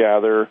people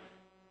gather,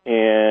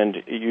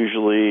 and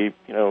usually,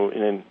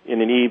 in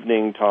an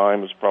evening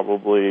time is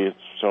probably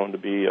shown to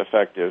be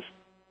effective.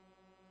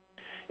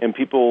 And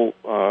people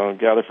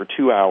gather for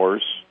 2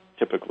 hours,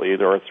 typically.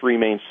 There are 3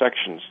 main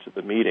sections to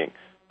the meeting.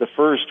 The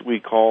first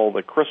we call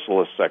the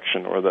chrysalis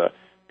section, or the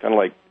kind of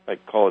I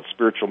call it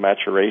spiritual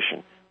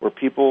maturation, where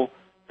people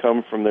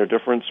come from their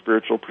different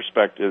spiritual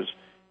perspectives.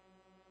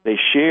 They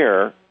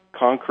share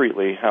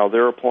concretely how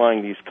they're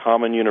applying these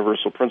common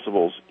universal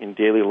principles in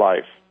daily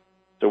life.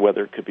 So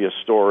whether it could be a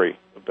story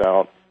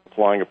about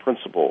applying a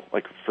principle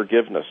like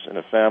forgiveness in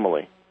a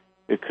family,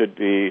 it could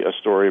be a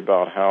story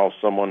about how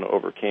someone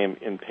overcame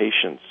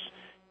impatience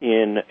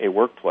in a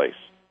workplace.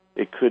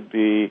 It could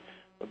be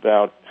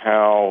about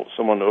how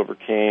someone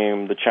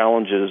overcame the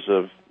challenges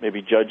of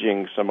maybe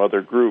judging some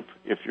other group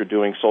if you're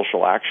doing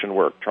social action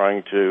work,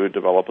 trying to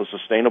develop a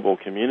sustainable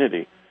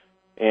community,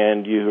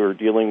 and you are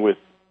dealing with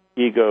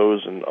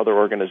egos and other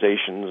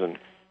organizations, and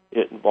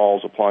it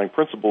involves applying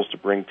principles to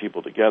bring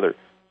people together.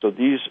 So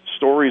these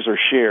stories are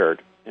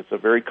shared. It's a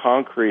very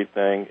concrete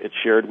thing. It's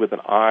shared with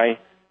an I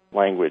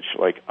language,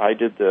 like I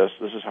did this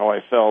is how I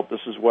felt,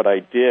 this is what I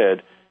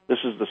did,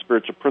 this is the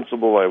spiritual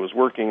principle I was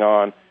working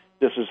on,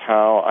 this is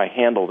how I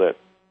handled it.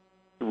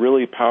 It's a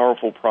really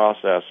powerful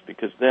process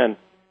because then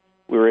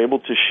we were able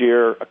to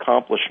share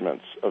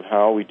accomplishments of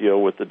how we deal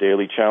with the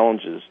daily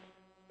challenges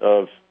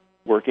of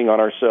working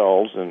on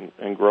ourselves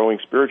and growing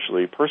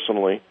spiritually,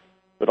 personally,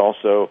 but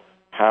also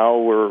how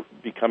we're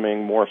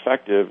becoming more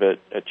effective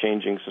at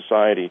changing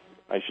society,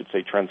 I should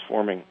say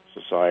transforming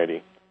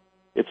society.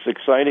 It's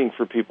exciting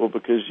for people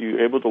because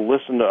you're able to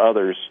listen to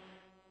others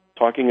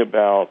talking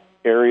about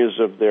areas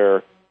of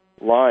their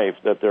life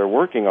that they're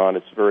working on.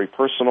 It's very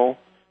personal.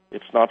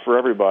 It's not for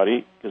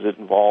everybody because it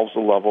involves a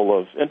level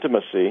of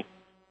intimacy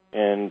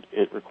and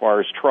it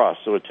requires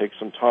trust. So it takes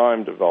some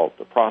time to develop.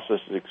 The process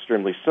is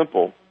extremely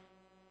simple,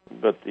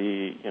 but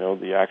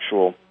the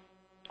actual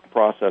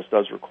process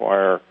does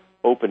require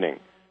opening.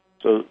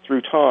 So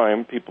through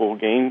time, people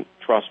gain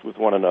trust with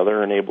one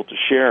another and able to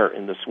share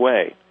in this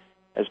way.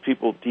 As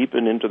people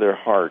deepen into their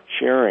heart,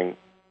 sharing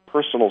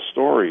personal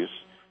stories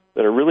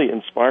that are really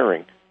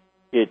inspiring,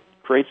 it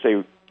creates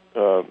a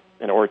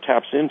or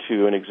taps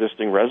into an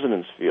existing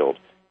resonance field,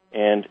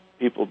 and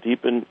people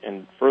deepen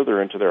and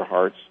further into their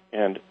hearts,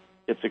 and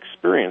it's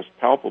experienced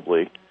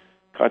palpably.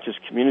 Conscious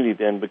community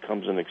then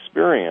becomes an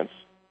experience.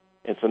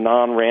 It's a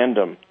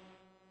non-random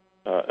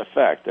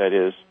effect. That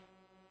is,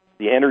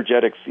 the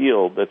energetic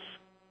field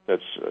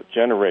that's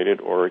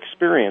generated or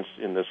experienced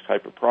in this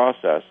type of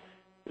process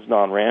is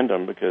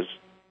non-random, because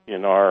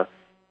in our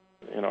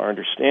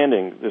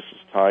understanding, this is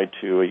tied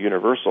to a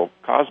universal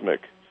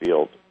cosmic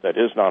field that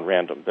is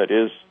non-random, that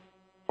is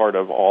part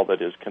of all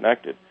that is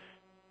connected.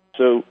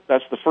 So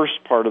that's the first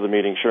part of the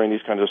meeting, sharing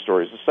these kinds of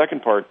stories. The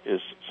second part is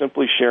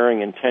simply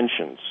sharing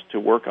intentions to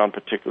work on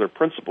particular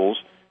principles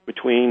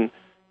between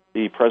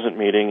the present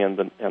meeting and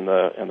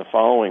the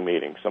following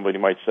meeting. Somebody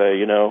might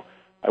say,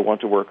 I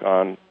want to work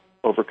on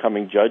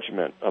overcoming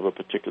judgment of a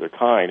particular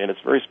kind, and it's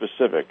very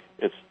specific.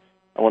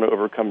 I want to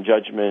overcome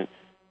judgment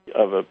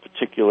of a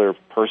particular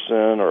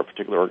person or a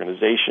particular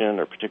organization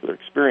or a particular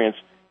experience,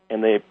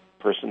 and the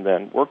person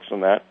then works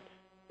on that,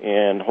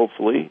 and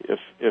hopefully,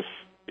 if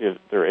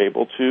they're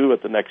able to,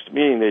 at the next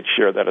meeting, they'd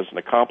share that as an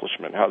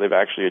accomplishment, how they've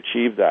actually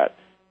achieved that.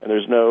 And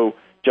there's no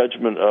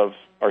judgment of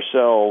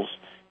ourselves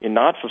in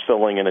not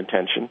fulfilling an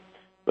intention,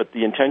 but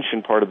the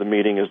intention part of the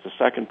meeting is the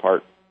second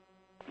part,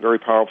 very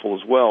powerful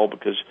as well,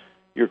 because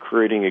you're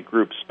creating a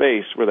group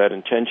space where that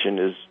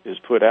intention is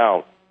put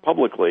out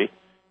publicly,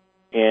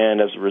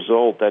 and as a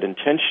result, that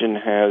intention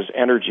has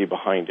energy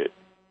behind it.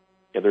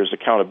 And there's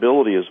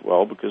accountability as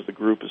well, because the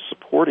group is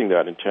supporting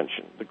that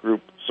intention. The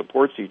group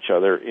supports each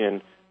other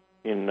in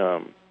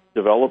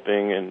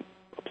developing and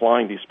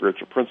applying these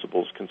spiritual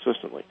principles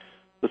consistently.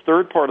 The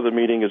third part of the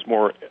meeting is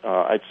more,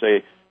 I'd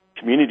say,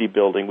 community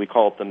building. We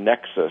call it the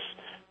nexus,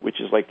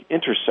 which is like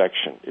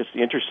intersection. It's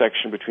the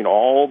intersection between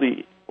all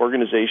the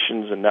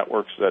organizations and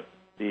networks that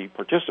the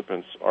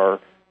participants are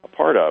a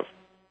part of.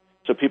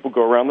 So people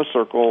go around the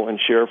circle and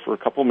share for a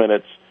couple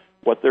minutes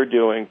what they're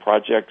doing,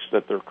 projects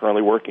that they're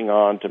currently working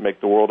on to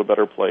make the world a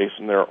better place,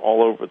 and they're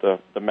all over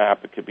the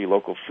map. It could be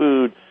local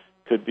food,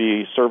 could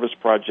be service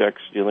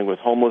projects dealing with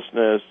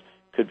homelessness,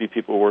 could be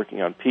people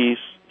working on peace,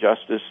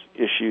 justice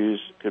issues,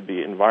 could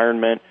be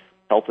environment,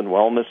 health and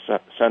wellness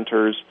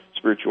centers,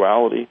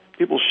 spirituality.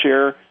 People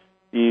share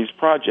these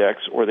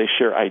projects, or they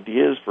share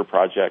ideas for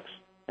projects,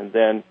 and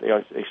then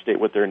they state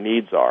what their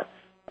needs are.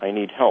 I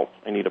need help.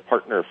 I need a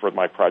partner for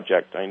my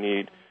project. I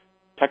need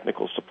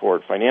technical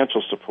support,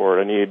 financial support.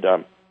 I need,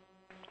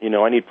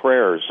 I need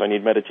prayers. I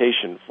need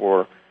meditation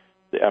for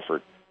the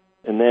effort.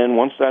 And then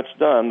once that's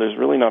done, there's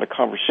really not a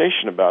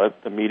conversation about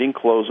it. The meeting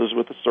closes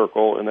with a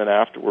circle, and then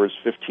afterwards,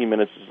 15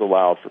 minutes is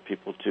allowed for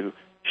people to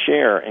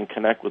share and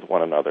connect with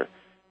one another.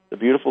 The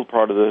beautiful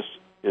part of this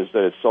is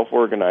that it's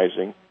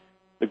self-organizing.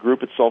 The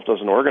group itself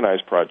doesn't organize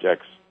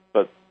projects,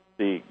 but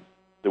the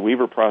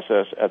Weaver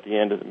process at the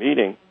end of the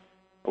meeting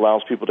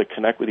allows people to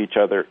connect with each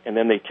other, and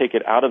then they take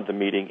it out of the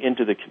meeting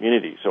into the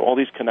community. So all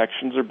these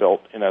connections are built,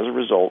 and as a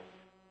result,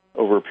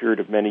 over a period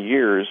of many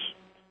years,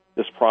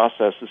 this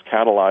process has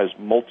catalyzed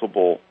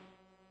multiple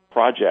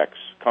projects,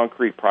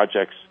 concrete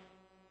projects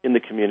in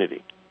the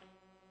community.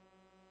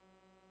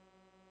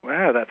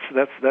 Wow,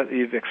 that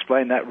you've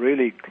explained that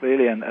really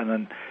clearly, and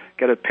then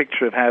get a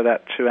picture of how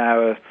that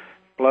 2-hour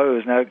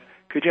flows. Now,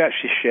 could you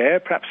actually share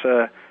perhaps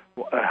a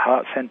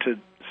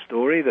heart-centered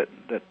story that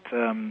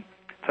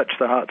touched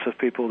the hearts of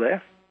people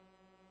there?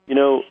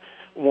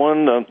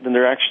 And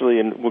they're actually,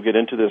 and we'll get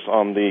into this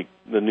on the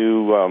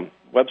new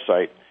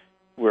website,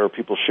 where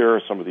people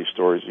share some of these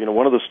stories.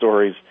 One of the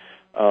stories,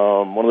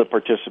 one of the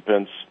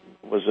participants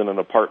was in an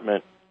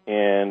apartment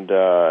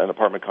an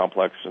apartment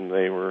complex, and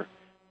they were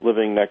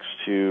living next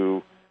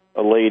to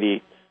a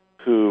lady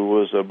who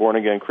was a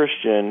born-again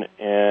Christian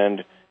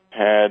and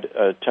had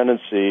a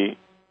tendency,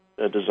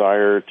 a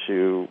desire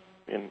to,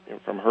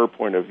 from her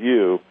point of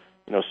view,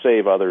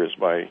 save others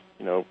by,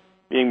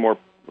 being more,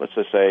 let's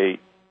just say,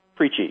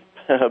 preachy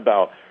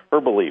about her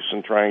beliefs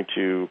and trying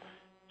to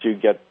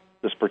get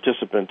this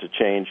participant to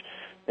change.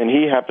 And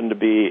he happened to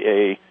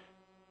be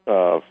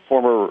a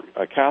former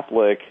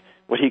Catholic.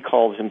 What he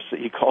called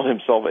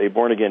himself a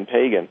born-again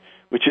pagan,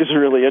 which is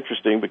really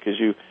interesting because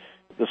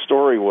the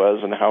story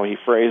was, and how he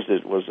phrased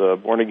it, was a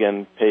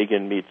born-again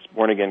pagan meets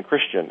born-again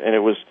Christian. And it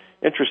was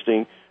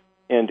interesting,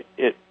 and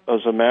it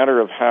was a matter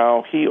of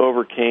how he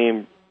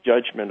overcame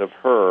judgment of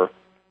her,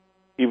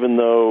 even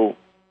though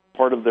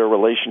part of their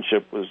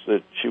relationship was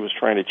that she was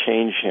trying to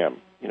change him.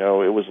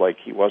 It was like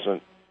he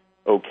wasn't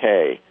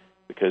okay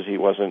because he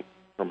wasn't,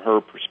 from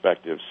her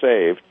perspective,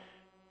 saved.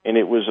 And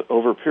it was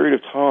over a period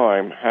of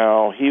time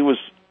how he was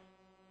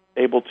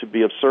able to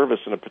be of service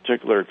in a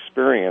particular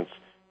experience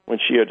when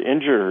she had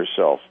injured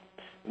herself.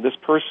 And this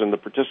person, the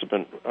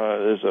participant,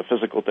 is a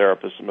physical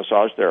therapist, a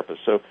massage therapist.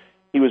 So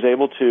he was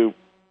able to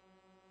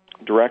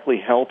directly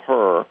help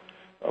her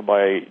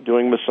by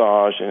doing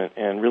massage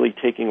and really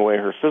taking away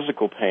her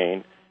physical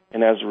pain,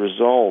 and as a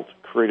result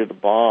created a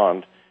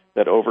bond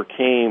that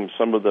overcame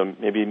some of the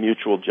maybe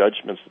mutual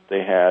judgments that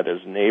they had as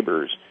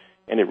neighbors,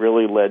 and it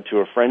really led to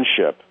a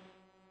friendship.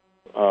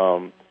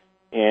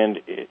 And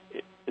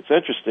it's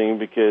interesting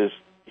because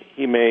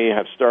he may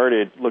have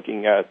started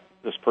looking at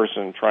this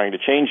person trying to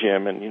change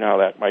him, and you know how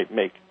that might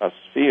make us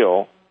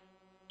feel,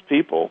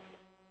 people.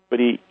 But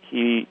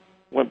he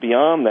went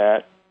beyond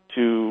that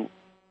to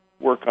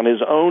work on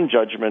his own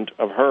judgment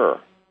of her.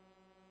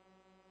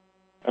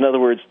 In other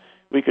words,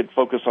 we could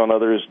focus on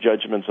others'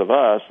 judgments of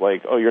us,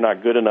 like, oh, you're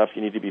not good enough,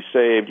 you need to be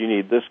saved, you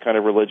need this kind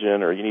of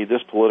religion, or you need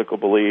this political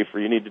belief, or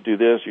you need to do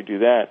this, you do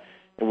that.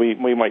 And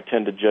we might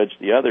tend to judge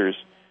the others.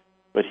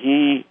 But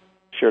he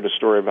shared a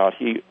story about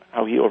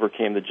how he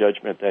overcame the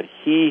judgment that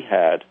he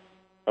had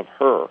of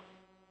her,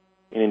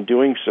 and in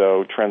doing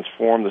so,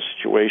 transformed the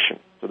situation.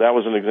 So that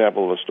was an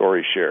example of a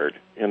story shared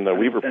in the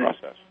Weaver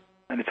process.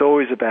 And it's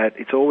always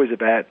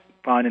about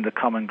finding the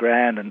common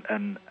ground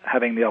and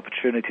having the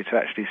opportunity to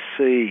actually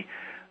see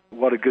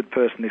what a good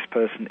person this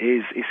person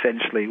is,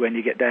 essentially, when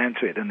you get down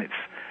to it. And it's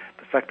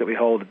the fact that we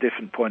hold a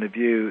different point of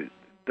view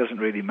doesn't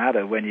really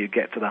matter when you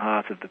get to the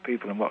heart of the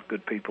people and what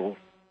good people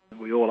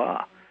we all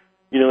are.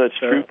 You know, that's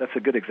true. That's a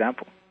good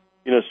example.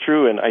 You know, it's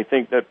true, and I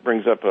think that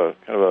brings up a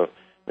kind of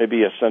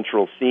maybe a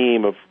central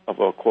theme of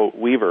a, quote,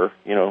 Weaver,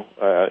 you know,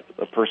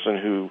 a person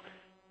who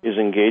is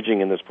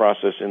engaging in this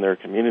process in their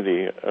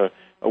community.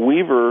 A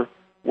Weaver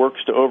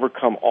works to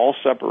overcome all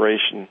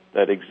separation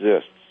that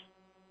exists,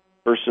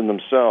 first in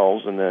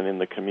themselves and then in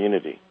the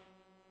community.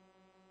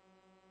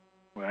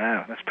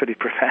 Wow, that's pretty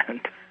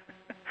profound.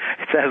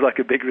 It sounds like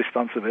a big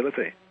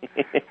responsibility.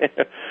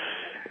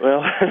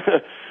 Well,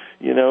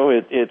 you know,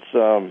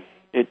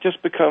 it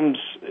just becomes,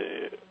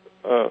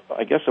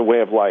 I guess, a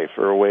way of life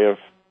or a way of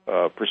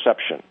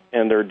perception.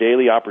 And there are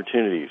daily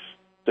opportunities.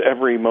 So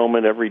every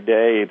moment, every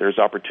day, there's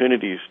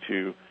opportunities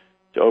to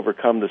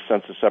overcome the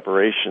sense of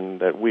separation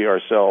that we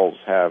ourselves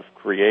have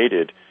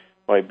created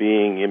by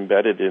being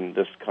embedded in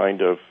this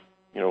kind of,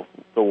 you know,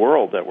 the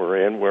world that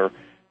we're in, where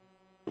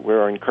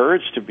we're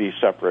encouraged to be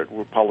separate,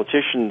 where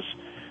politicians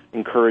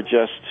encourage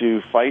us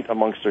to fight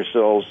amongst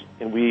ourselves,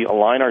 and we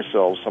align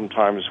ourselves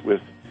sometimes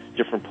with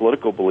different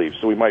political beliefs.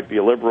 So we might be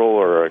a liberal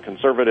or a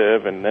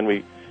conservative, and then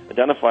we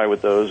identify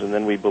with those, and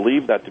then we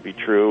believe that to be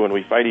true, and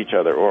we fight each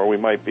other. Or we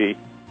might be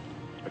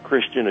a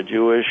Christian, a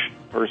Jewish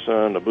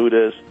person, a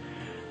Buddhist,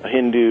 a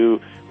Hindu.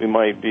 We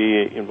might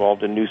be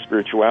involved in new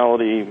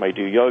spirituality, might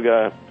do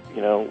yoga,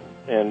 you know,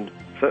 and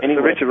So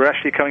Richard, we're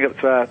actually coming up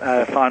to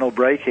our final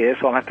break here,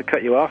 so I'll have to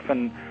cut you off.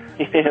 And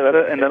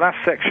in the last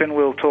section,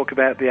 we'll talk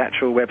about the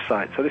actual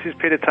website. So this is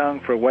Peter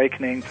Tung for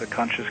Awakening to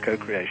Conscious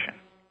Co-Creation.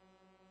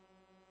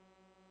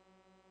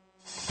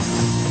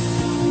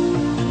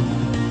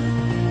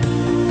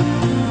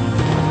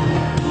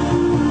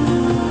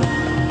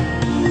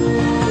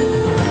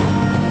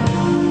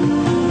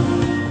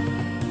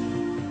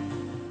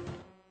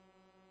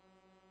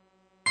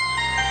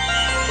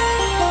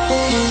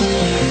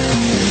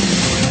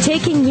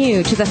 Taking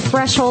you to the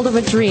threshold of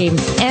a dream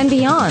and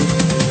beyond.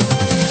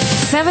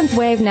 Seventh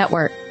Wave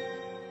Network.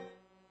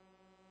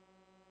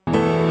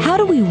 How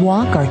do we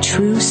walk our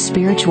true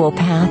spiritual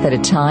path at a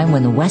time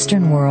when the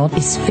Western world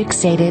is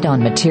fixated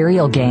on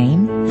material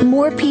gain?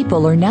 More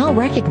people are now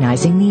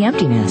recognizing the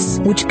emptiness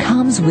which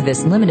comes with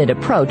this limited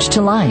approach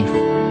to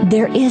life.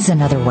 There is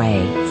another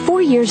way.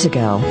 4 years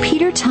ago,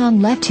 Peter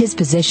Tung left his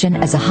position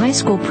as a high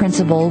school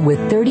principal with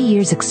 30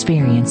 years'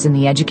 experience in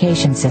the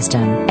education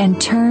system and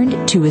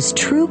turned to his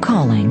true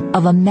calling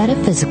of a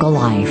metaphysical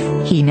life.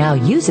 He now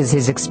uses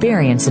his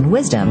experience and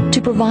wisdom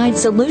to provide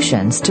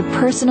solutions to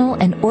personal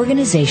and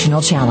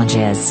organizational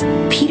challenges.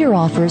 Peter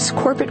offers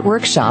corporate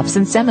workshops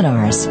and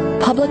seminars,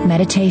 public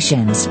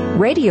meditations,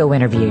 radio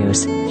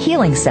interviews,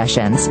 healing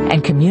sessions,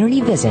 and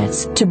community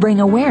visits to bring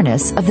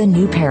awareness of the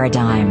new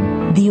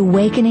paradigm, the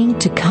awakening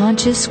to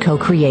conscious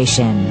co-creation.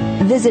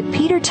 Visit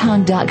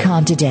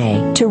petertung.com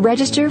today to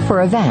register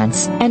for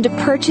events and to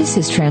purchase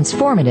his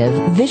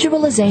transformative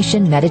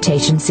visualization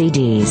meditation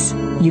CDs.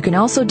 You can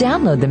also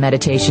download the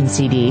meditation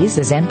CDs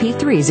as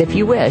MP3s if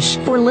you wish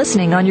for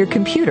listening on your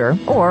computer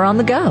or on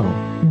the go.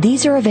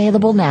 These are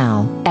available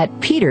now at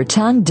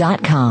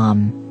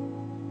petertung.com.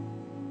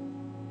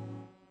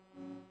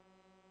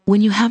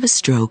 When you have a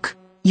stroke,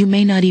 you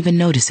may not even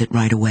notice it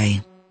right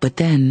away. But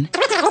then,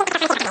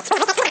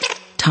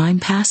 time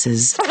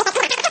passes,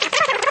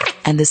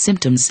 and the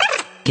symptoms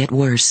get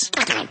worse.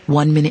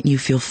 1 minute you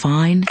feel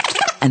fine,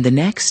 and the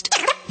next,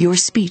 your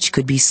speech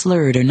could be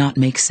slurred or not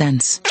make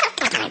sense.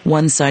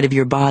 One side of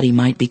your body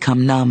might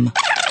become numb.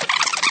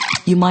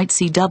 You might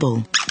see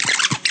double.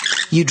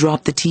 You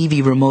drop the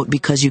TV remote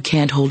because you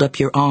can't hold up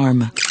your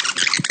arm.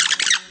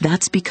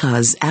 That's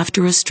because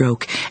after a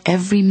stroke,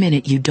 every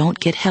minute you don't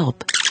get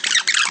help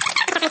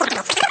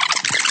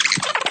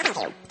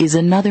is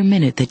another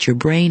minute that your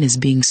brain is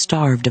being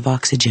starved of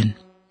oxygen.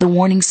 The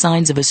warning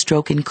signs of a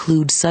stroke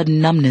include sudden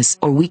numbness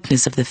or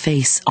weakness of the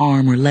face,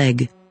 arm, or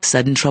leg,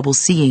 sudden trouble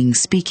seeing,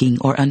 speaking,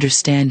 or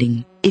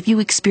understanding. If you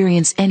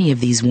experience any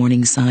of these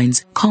warning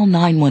signs, call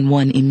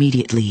 911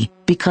 immediately,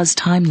 because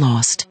time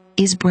lost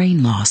is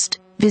brain lost.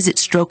 Visit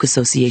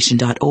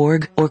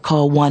strokeassociation.org or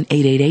call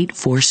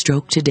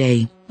 1-888-4-STROKE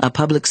today. A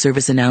public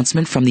service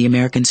announcement from the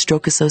American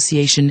Stroke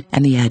Association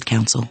and the Ad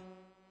Council.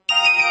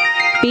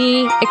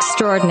 Be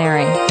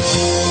extraordinary.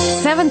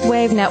 Seventh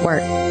Wave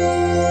Network.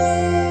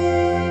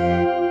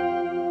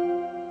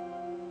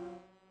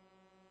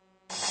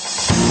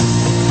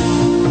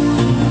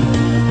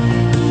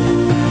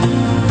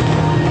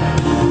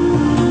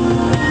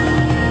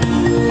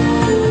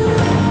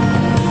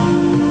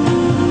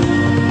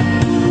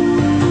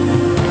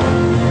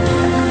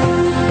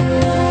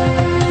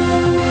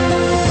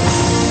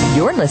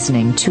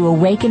 Listening to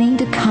Awakening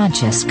to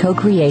Conscious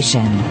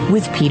Co-Creation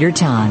with Peter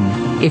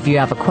Tongue. If you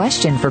have a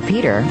question for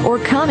Peter or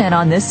comment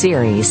on this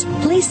series,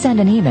 please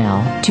send an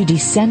email to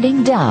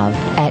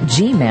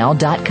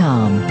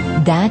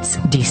descendingdove@gmail.com. That's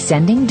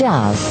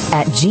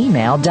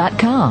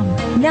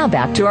descendingdove@gmail.com. Now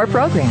back to our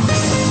program.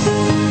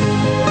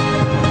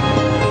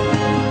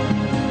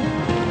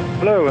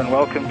 Hello and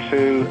welcome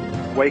to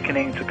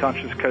Awakening to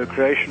Conscious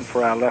Co-Creation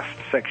for our last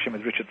section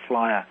with Richard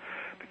Flyer.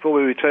 Before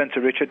we return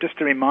to Richard,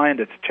 just a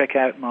reminder to check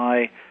out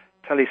my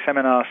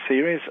teleseminar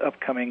series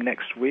upcoming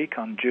next week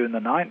on June the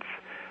 9th.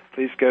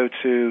 Please go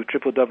to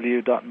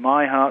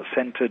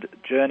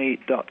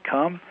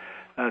www.myheartcenteredjourney.com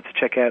to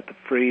check out the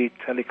free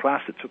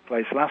teleclass that took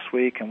place last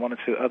week and one or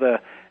two other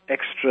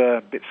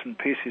extra bits and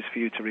pieces for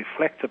you to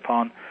reflect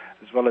upon,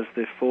 as well as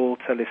the full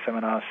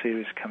teleseminar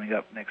series coming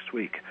up next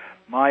week.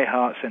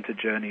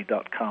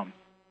 myheartcenteredjourney.com.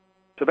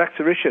 So back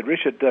to Richard.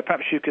 Richard,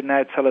 perhaps you could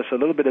now tell us a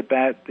little bit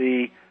about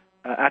the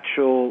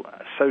actual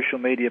social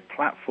media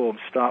platform,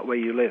 Start Where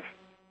You Live.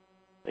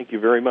 Thank you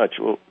very much.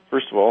 Well,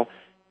 first of all,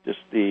 just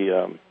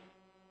the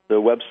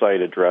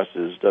website address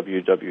is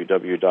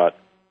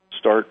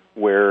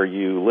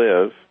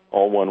www.startwhereyoulive,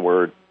 all one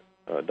word,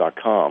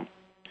 .com.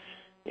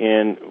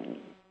 And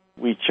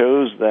we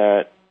chose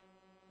that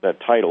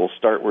title,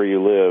 Start Where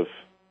You Live,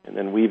 and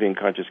then Weaving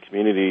Conscious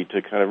Community,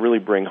 to kind of really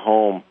bring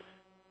home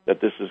that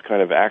this is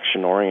kind of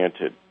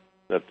action-oriented,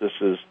 that this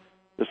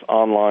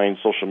online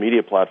social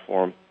media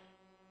platform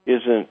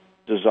isn't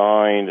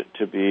designed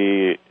to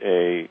be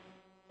a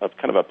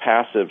kind of a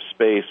passive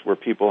space where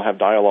people have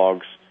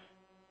dialogues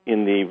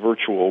in the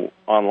virtual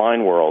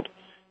online world.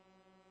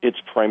 Its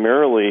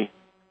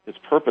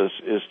purpose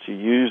is to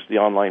use the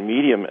online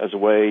medium as a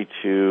way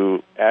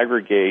to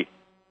aggregate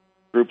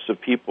groups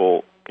of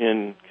people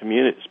in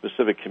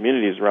specific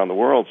communities around the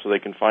world so they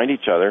can find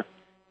each other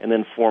and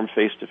then form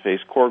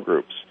face-to-face core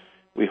groups.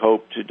 We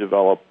hope to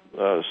develop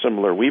a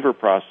similar Weaver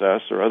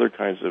process or other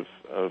kinds of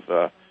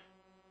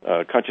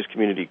conscious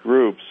community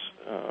groups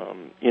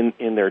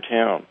in their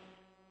town.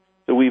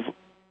 So we've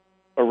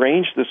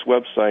arranged this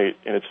website,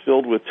 and it's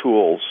filled with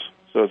tools,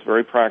 so it's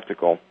very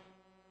practical,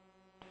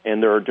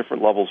 and there are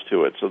different levels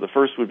to it. So the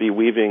first would be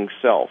Weaving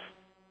Self,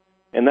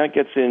 and that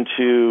gets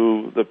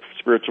into the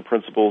spiritual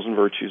principles and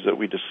virtues that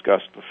we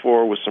discussed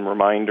before with some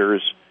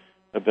reminders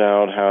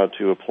about how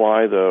to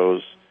apply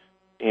those.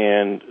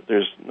 And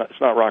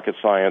it's not rocket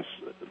science,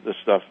 this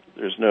stuff.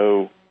 There's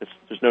no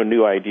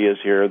new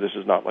ideas here. This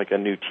is not like a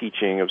new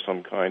teaching of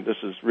some kind.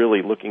 This is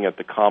really looking at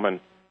the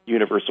common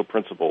universal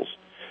principles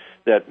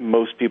that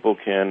most people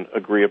can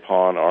agree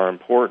upon are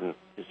important.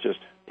 It's just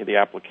the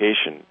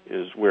application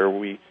is where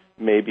we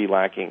may be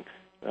lacking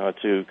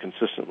to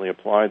consistently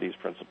apply these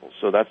principles.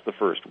 So that's the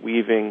first,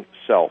 Weaving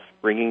Self,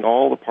 bringing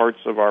all the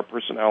parts of our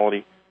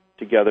personality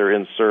together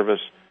in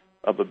service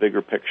of a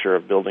bigger picture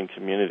of building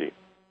community.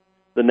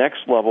 The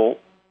next level,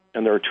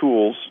 and there are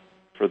tools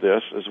for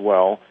this as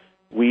well,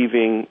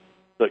 weaving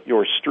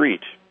your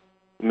street,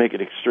 make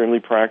it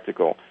extremely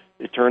practical.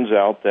 It turns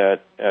out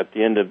that at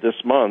the end of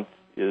this month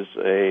is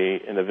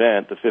an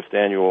event, the 5th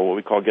annual, what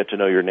we call Get to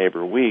Know Your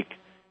Neighbor Week,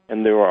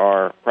 and there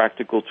are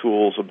practical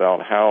tools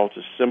about how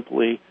to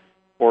simply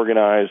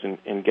organize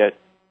and get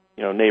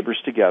neighbors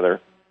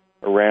together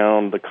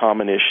around the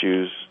common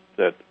issues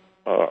that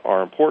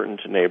are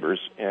important to neighbors,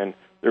 and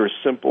there are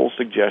simple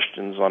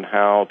suggestions on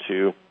how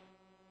to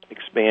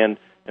expand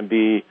and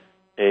be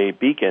a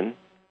beacon,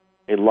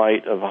 a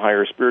light of a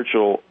higher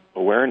spiritual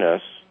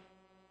awareness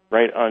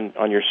right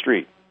on your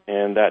street.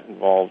 And that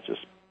involves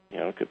just,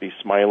 it could be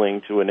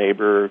smiling to a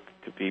neighbor, it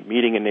could be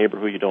meeting a neighbor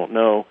who you don't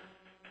know,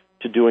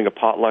 to doing a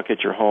potluck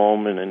at your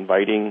home and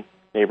inviting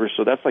neighbors.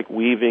 So that's like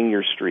weaving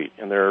your street.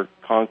 And there are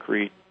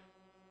concrete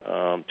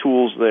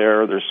tools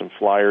there. There's some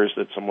flyers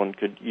that someone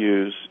could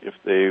use if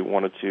they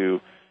wanted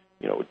to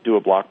do a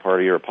block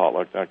party or a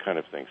potluck, that kind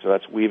of thing. So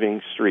that's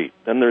weaving street.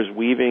 Then there's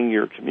weaving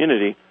your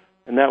community,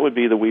 and that would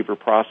be the Weaver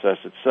process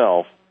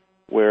itself,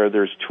 where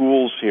there's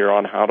tools here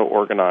on how to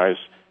organize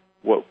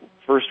what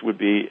first would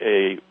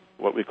be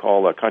what we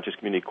call a conscious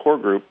community core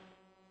group,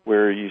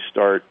 where you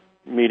start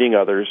meeting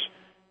others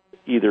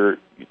either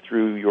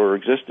through your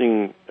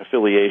existing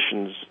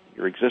affiliations,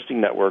 your existing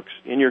networks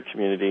in your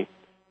community,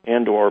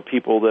 and or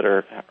people that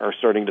are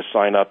starting to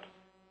sign up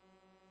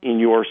in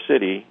your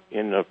city,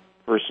 in a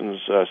person's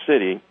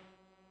city,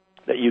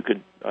 that you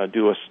could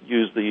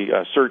use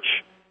the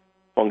search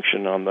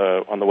function on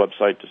the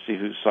website to see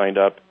who's signed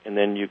up, and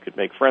then you could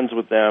make friends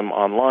with them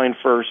online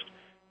first,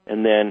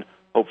 and then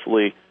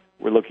hopefully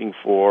we're looking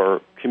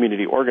for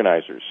community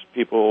organizers,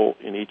 people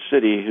in each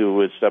city who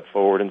would step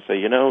forward and say,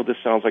 this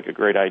sounds like a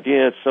great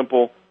idea. It's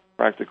simple,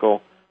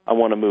 practical. I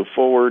want to move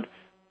forward.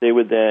 they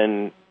would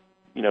then,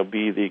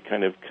 be the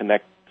kind of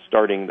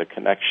starting the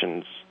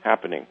connections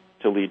happening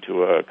to lead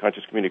to a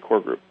conscious community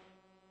core group.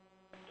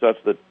 So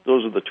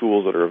those are the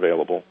tools that are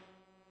available.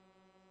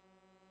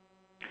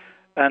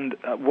 And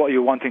what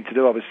you're wanting to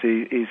do,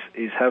 obviously,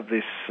 is have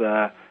this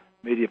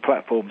media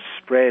platform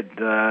spread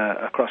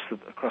across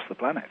the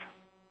planet.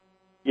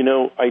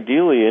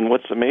 Ideally, and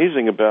what's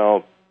amazing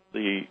about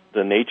the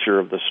nature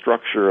of the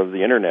structure of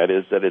the Internet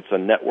is that it's a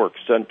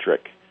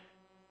network-centric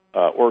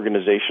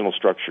organizational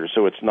structure.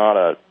 So it's not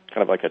a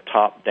kind of like a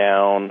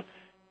top-down,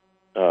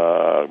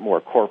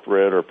 more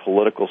corporate or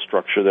political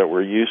structure that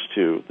we're used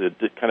to,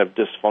 the kind of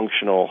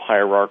dysfunctional,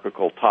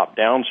 hierarchical,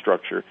 top-down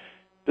structure.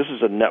 This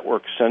is a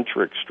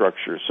network-centric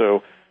structure.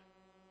 So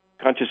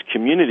conscious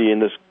community in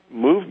this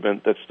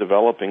movement that's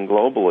developing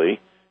globally,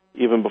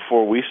 even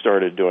before we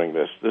started doing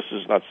this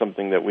is not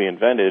something that we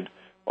invented.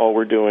 All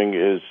we're doing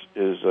is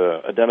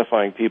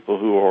identifying people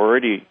who are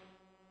already,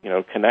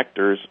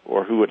 connectors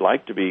or who would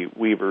like to be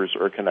weavers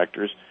or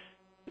connectors,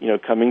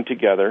 coming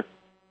together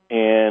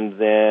and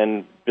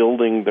then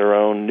building their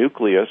own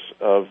nucleus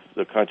of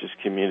the conscious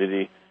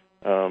community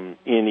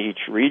in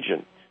each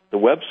region. The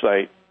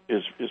website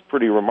is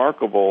pretty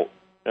remarkable,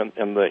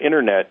 and the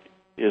Internet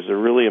is a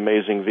really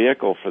amazing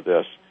vehicle for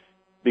this,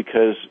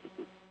 because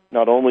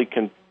not only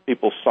can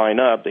people sign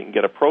up, they can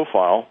get a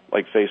profile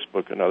like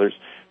Facebook and others,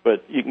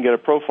 but you can get a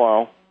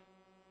profile,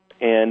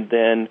 and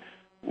then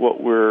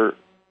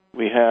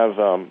we have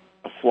a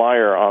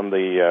flyer on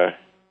the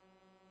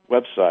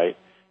website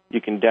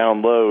you can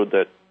download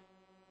that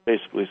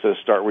basically says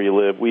 "Start Where You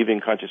Live,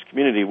 Weaving Conscious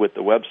Community" with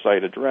the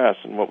website address.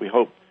 And what we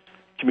hope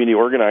community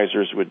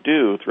organizers would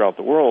do throughout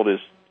the world is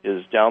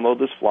download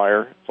this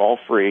flyer. It's all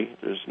free.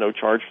 There's no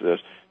charge for this.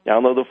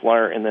 Download the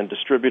flyer and then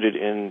distribute it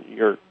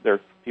in their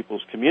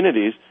people's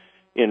communities,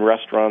 in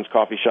restaurants,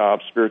 coffee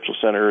shops, spiritual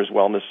centers,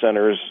 wellness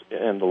centers,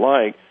 and the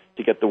like,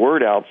 to get the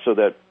word out so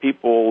that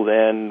people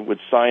then would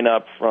sign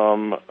up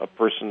from a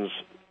person's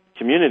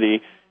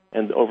community,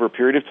 and over a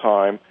period of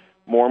time,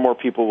 more and more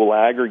people will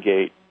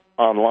aggregate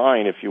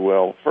online, if you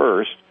will,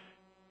 first,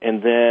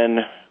 and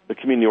then the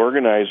community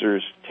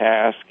organizer's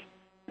task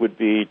would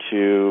be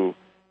to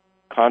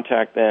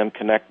contact them,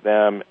 connect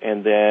them,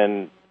 and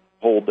then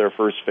hold their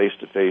first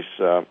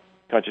face-to-face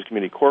conscious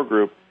community core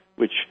group,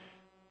 which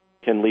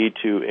can lead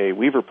to a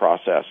weaver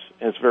process.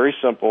 And it's very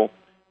simple.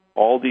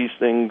 All these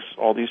things,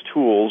 all these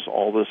tools,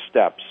 all the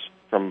steps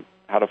from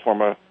how to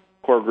form a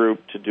core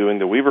group to doing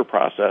the weaver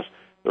process,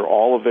 they're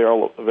all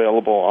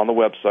available on the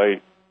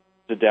website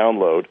to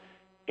download.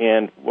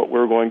 And what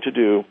we're going to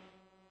do,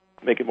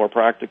 make it more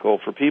practical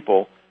for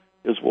people,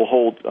 is we'll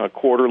hold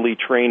quarterly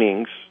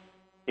trainings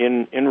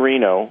in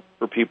Reno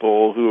for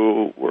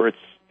people where it's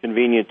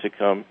convenient to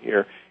come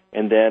here,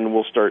 and then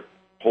we'll start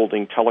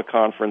holding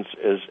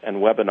teleconferences and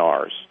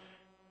webinars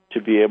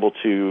to be able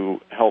to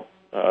help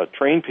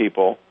train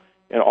people,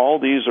 and all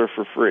these are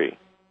for free.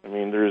 I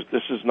mean,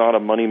 this is not a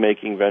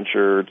money-making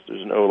venture.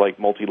 There's no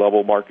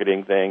multi-level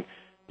marketing thing.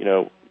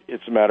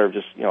 It's a matter of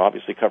just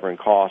obviously covering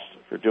costs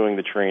for doing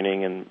the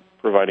training and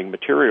providing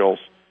materials,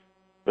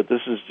 but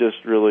this is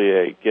just really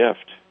a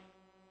gift.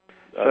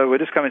 So we're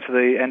just coming to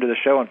the end of the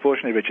show,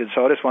 unfortunately, Richard.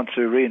 So I just want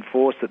to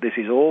reinforce that this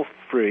is all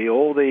free.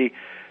 All the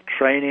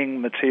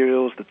training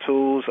materials, the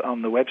tools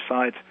on the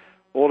website,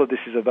 all of this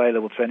is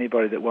available to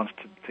anybody that wants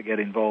to get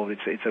involved.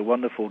 It's a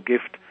wonderful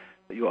gift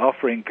that you're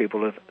offering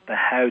people of the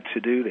how to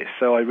do this.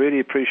 So I really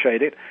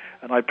appreciate it,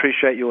 and I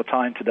appreciate your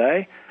time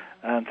today,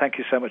 and thank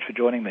you so much for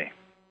joining me.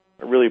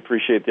 I really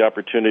appreciate the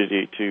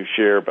opportunity to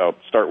share about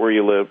Start Where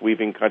You Live,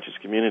 Weaving Conscious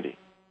Community.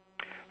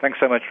 Thanks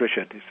so much,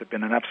 Richard. It's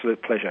been an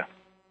absolute pleasure.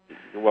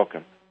 You're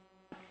welcome.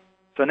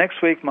 So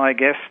next week, my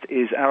guest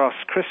is Aros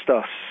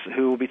Christos,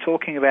 who will be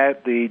talking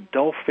about the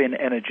dolphin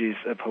energies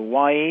of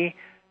Hawaii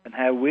and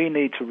how we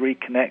need to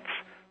reconnect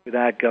with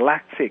our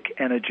galactic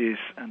energies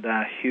and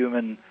our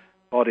human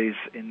bodies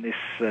in this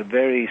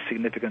very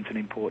significant and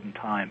important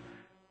time.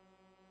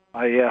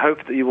 I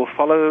hope that you will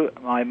follow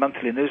my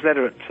monthly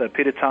newsletter at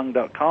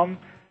petertung.com,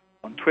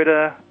 on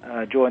Twitter,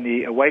 join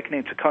the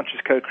Awakening to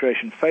Conscious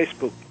Co-Creation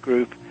Facebook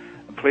group,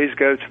 and please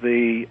go to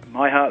the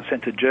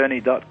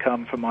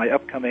myheartcenteredjourney.com for my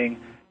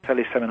upcoming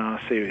teleseminar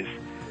series.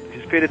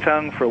 This is Peter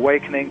Tung for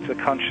Awakening to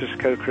Conscious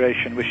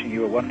Co-Creation, wishing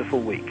you a wonderful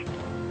week.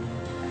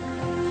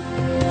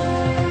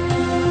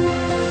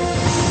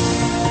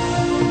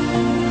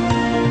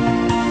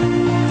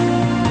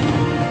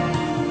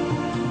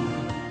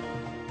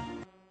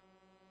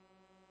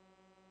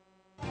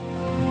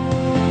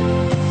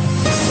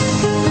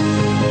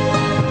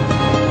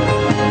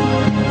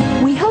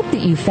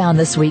 You found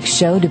this week's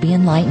show to be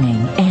enlightening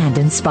and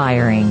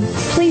inspiring.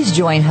 Please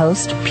join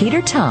host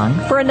Peter Tung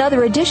for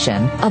another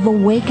edition of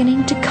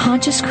Awakening to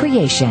Conscious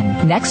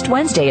Creation next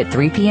Wednesday at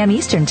 3 p.m.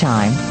 Eastern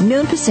Time,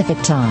 noon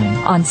Pacific Time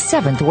on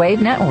Seventh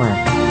Wave Network.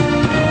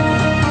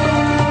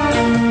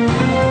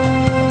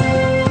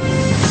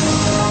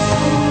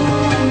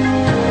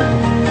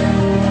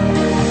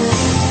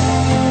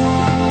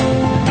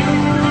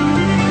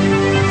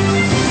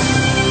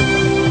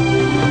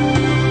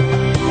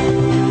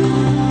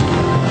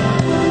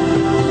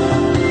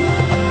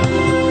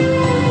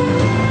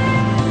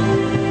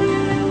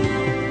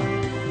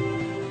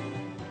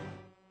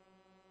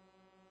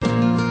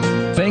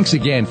 Thanks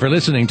again for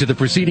listening to the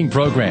preceding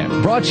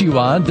program, brought to you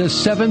on the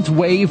Seventh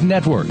Wave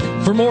Network.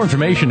 For more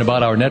information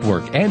about our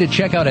network and to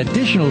check out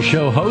additional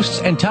show hosts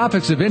and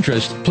topics of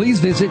interest, please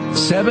visit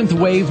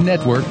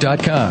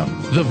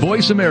seventhwavenetwork.com. The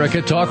Voice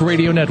America Talk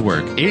Radio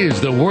Network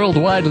is the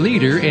worldwide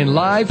leader in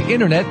live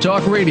Internet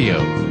talk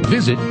radio.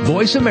 Visit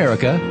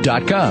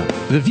voiceamerica.com.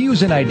 The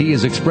views and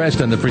ideas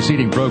expressed on the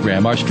preceding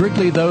program are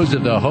strictly those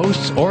of the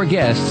hosts or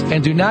guests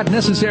and do not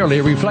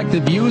necessarily reflect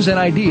the views and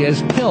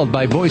ideas held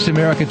by Voice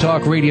America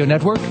Talk Radio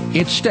Network,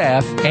 its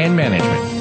staff, and management.